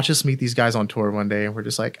God, watch us meet these guys on tour one day and we're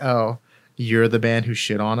just like, oh, you're the band who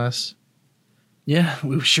shit on us. Yeah,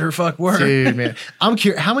 we sure fuck were. Dude, man. I'm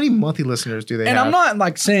curious, how many monthly listeners do they have? And I'm not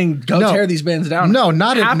like saying go tear these bands down. No,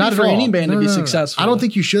 not at all. For any band to be successful. I don't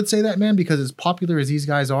think you should say that, man, because as popular as these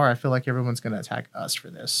guys are, I feel like everyone's going to attack us for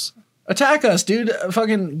this. Attack us, dude.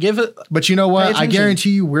 Fucking give it. But you know what? I guarantee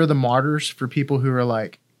you we're the martyrs for people who are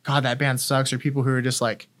like, God, that band sucks, or people who are just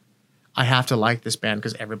like, I have to like this band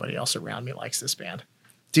because everybody else around me likes this band.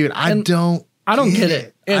 Dude, I don't get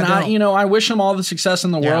it. And I wish them all the success in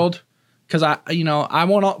the world. Because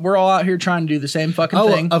we're all out here trying to do the same fucking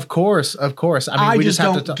thing. Of course. I mean, we just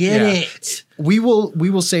have to get it. We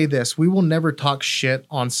will say this. We will never talk shit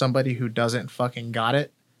on somebody who doesn't fucking got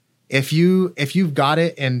it. If you've got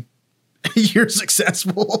it and you're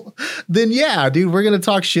successful, then yeah, dude, we're gonna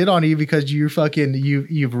talk shit on you because you've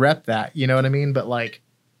repped that. You know what I mean? But like,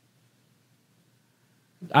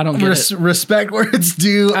 I don't get it. Respect where it's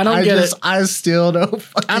due. I don't get it. I still don't.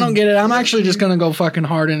 I don't get it. I'm actually just gonna go fucking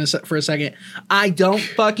hard for a second. I don't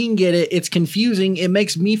fucking get it. It's confusing. It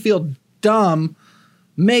makes me feel dumb.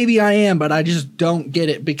 Maybe I am, but I just don't get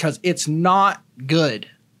it because it's not good.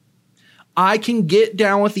 I can get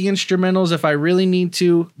down with the instrumentals if I really need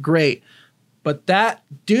to. Great, but that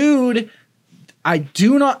dude. I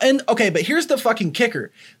do not. And okay, but here's the fucking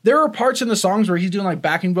kicker. There are parts in the songs where he's doing like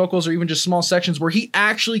backing vocals or even just small sections where he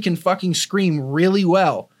actually can fucking scream really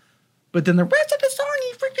well. But then the rest of the song,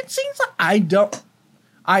 he freaking sings like,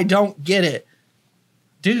 I don't get it.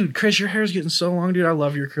 Dude, Chris, your hair's getting so long, dude. I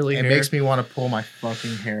love your curly hair. It makes me want to pull my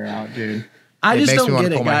fucking hair out, dude. I just don't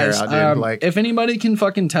get it, guys. If anybody can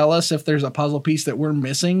fucking tell us if there's a puzzle piece that we're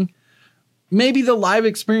missing, maybe the live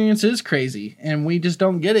experience is crazy and we just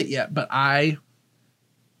don't get it yet. But I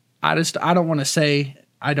don't want to say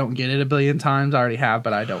I don't get it a billion times. I already have,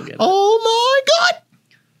 but I don't get it. Oh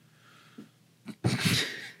my God.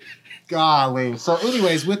 Golly. So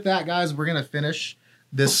anyways, with that, guys, we're going to finish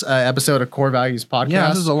this episode of Core Values Podcast. Yeah,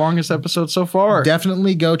 this is the longest episode so far.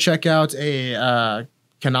 Definitely go check out a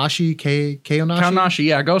Kaonashi. Kaonashi,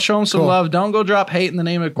 yeah. Go show them some love. Don't go drop hate in the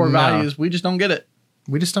name of Core Values. We just don't get it.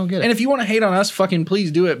 We just don't get it. And if you want to hate on us, fucking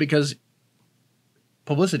please do it because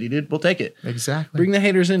publicity, dude. We'll take it. Exactly. Bring the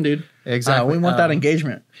haters in, dude. Exactly. We want that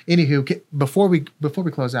engagement. Anywho, before we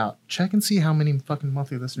close out, check and see how many fucking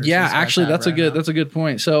monthly listeners. Yeah, actually, that's a good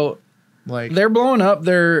point. So, like, they're blowing up.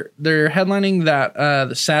 They're headlining that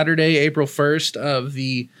the Saturday, April 1st of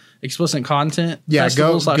the Explicit Content. Yeah,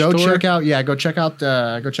 go tour. Check out. Yeah, go check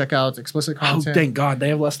out Explicit Content. Oh, thank God, they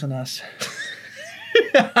have less than us.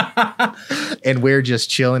 And we're just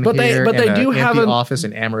chilling here but they do have an office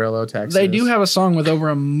in Amarillo, Texas. They do have a song with over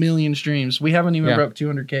 1 million streams. We haven't even broke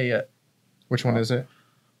 200K yet. Which one is it?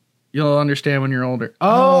 You'll understand when you're older.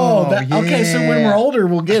 Okay, so when we're older,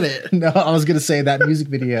 we'll get it. No, I was gonna say that music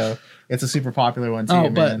video. It's a super popular one too. Oh,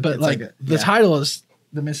 but the title is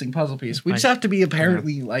The Missing Puzzle Piece. We just have to be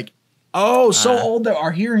apparently so old that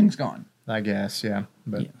our hearing's gone. I guess, yeah.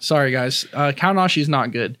 But sorry, guys. Kaonashi is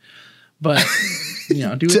not good. But,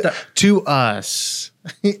 do it to us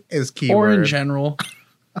is keyword. Or in general.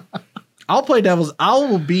 I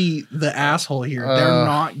will be the asshole here. They're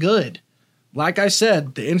not good. Like I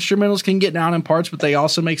said, the instrumentals can get down in parts, but they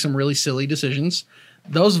also make some really silly decisions.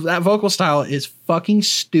 That vocal style is fucking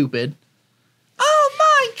stupid. Oh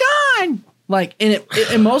my God. And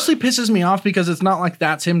it mostly pisses me off because it's not like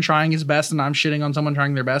that's him trying his best and I'm shitting on someone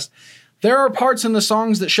trying their best. There are parts in the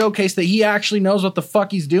songs that showcase that he actually knows what the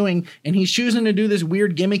fuck he's doing, and he's choosing to do this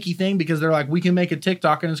weird gimmicky thing because they're like, we can make a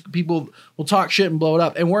TikTok and people will talk shit and blow it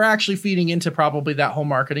up. And we're actually feeding into probably that whole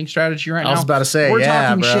marketing strategy right now. I was about to say, we're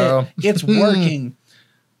talking bro. Shit. It's working.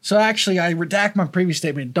 So actually, I redact my previous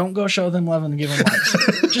statement. Don't go show them love and give them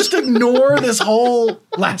likes. Just ignore this whole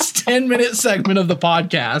last 10-minute segment of the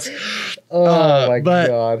podcast. Oh my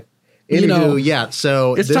God. Anywho,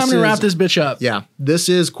 so it's time to wrap this bitch up. Yeah, this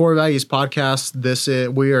is Core Values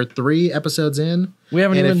Podcast. We are 3 episodes in. We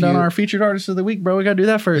haven't even done our featured artist of the week, bro. We got to do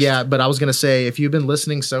that first. Yeah, but I was gonna say, if you've been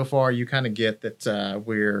listening so far, you kind of get that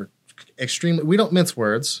we're extremely. We don't mince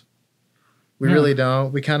words. We really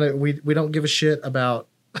don't. We don't give a shit about.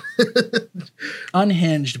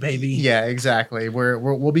 Unhinged, baby. Yeah, exactly.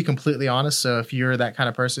 We'll be completely honest. So if you're that kind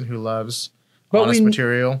of person who loves honest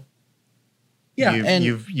material. Yeah,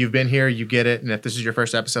 you've been here, you get it, and if this is your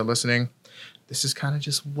first episode listening, this is kind of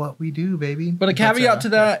just what we do, baby. But a caveat to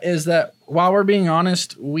that is that while we're being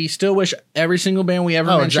honest, we still wish every single band we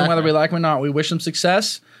ever mention, whether we like them or not, we wish them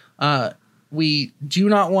success. We do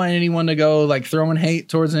not want anyone to go throwing hate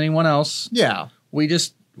towards anyone else. Yeah,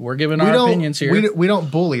 we're giving our opinions here. We don't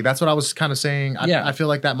bully. That's what I was kind of saying. I feel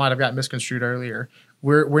like that might have got misconstrued earlier.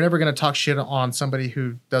 we're never going to talk shit on somebody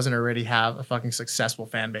who doesn't already have a fucking successful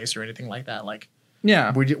fan base or anything like that. Like,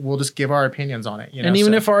 yeah, we'll just give our opinions on it. You know? And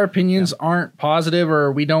even if our opinions aren't positive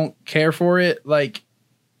or we don't care for it, like,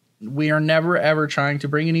 we are never ever trying to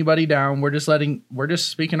bring anybody down. We're just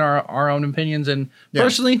speaking our own opinions, and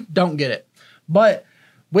personally don't get it. But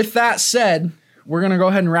with that said, we're going to go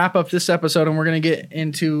ahead and wrap up this episode, and we're going to get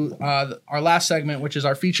into our last segment, which is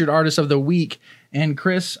our featured artist of the week. And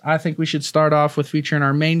Chris, I think we should start off with featuring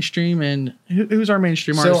our mainstream. And who's our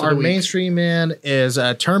mainstream artist of the week? So our mainstream man is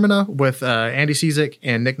Termina with Andy Cizik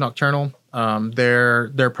and Nick Nocturnal.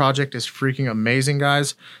 Their project is freaking amazing,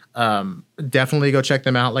 guys. Definitely go check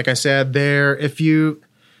them out. Like I said, if you're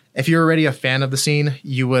already a fan of the scene,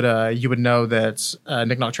 you would know that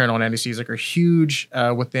Nick Nocturnal and Andy Cizik are huge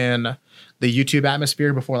within the YouTube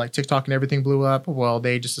atmosphere before like TikTok and everything blew up. Well,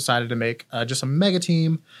 they just decided to make just a mega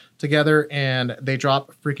team together, and they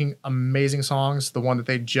drop freaking amazing songs. The one that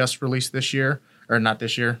they just released this year, or not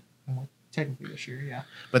this year, technically this year, yeah.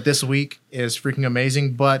 But this week is freaking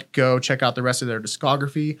amazing. But go check out the rest of their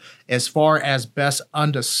discography. As far as Best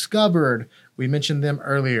Undiscovered, we mentioned them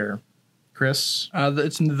earlier. Chris?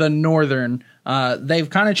 It's the Northern. They've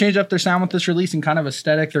kind of changed up their sound with this release and kind of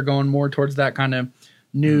aesthetic. They're going more towards that kind of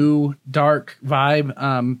new, dark vibe.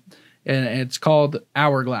 And it's called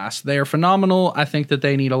Hourglass. They are phenomenal. I think that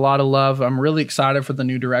they need a lot of love. I'm really excited for the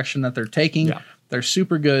new direction that they're taking. Yeah. They're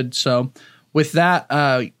super good. So with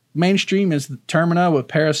that, mainstream is Termina with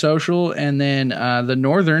Parasocial, and then the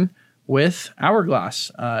Northern with Hourglass.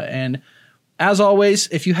 And as always,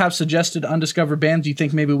 if you have suggested undiscovered bands you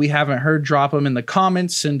think maybe we haven't heard, drop them in the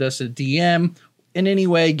comments, send us a DM. In any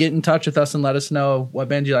way, get in touch with us and let us know what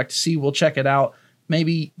band you'd like to see. We'll check it out.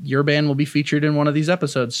 Maybe your band will be featured in one of these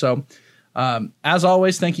episodes. So as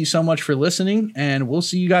always, thank you so much for listening, and we'll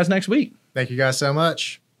see you guys next week. Thank you guys so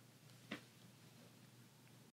much.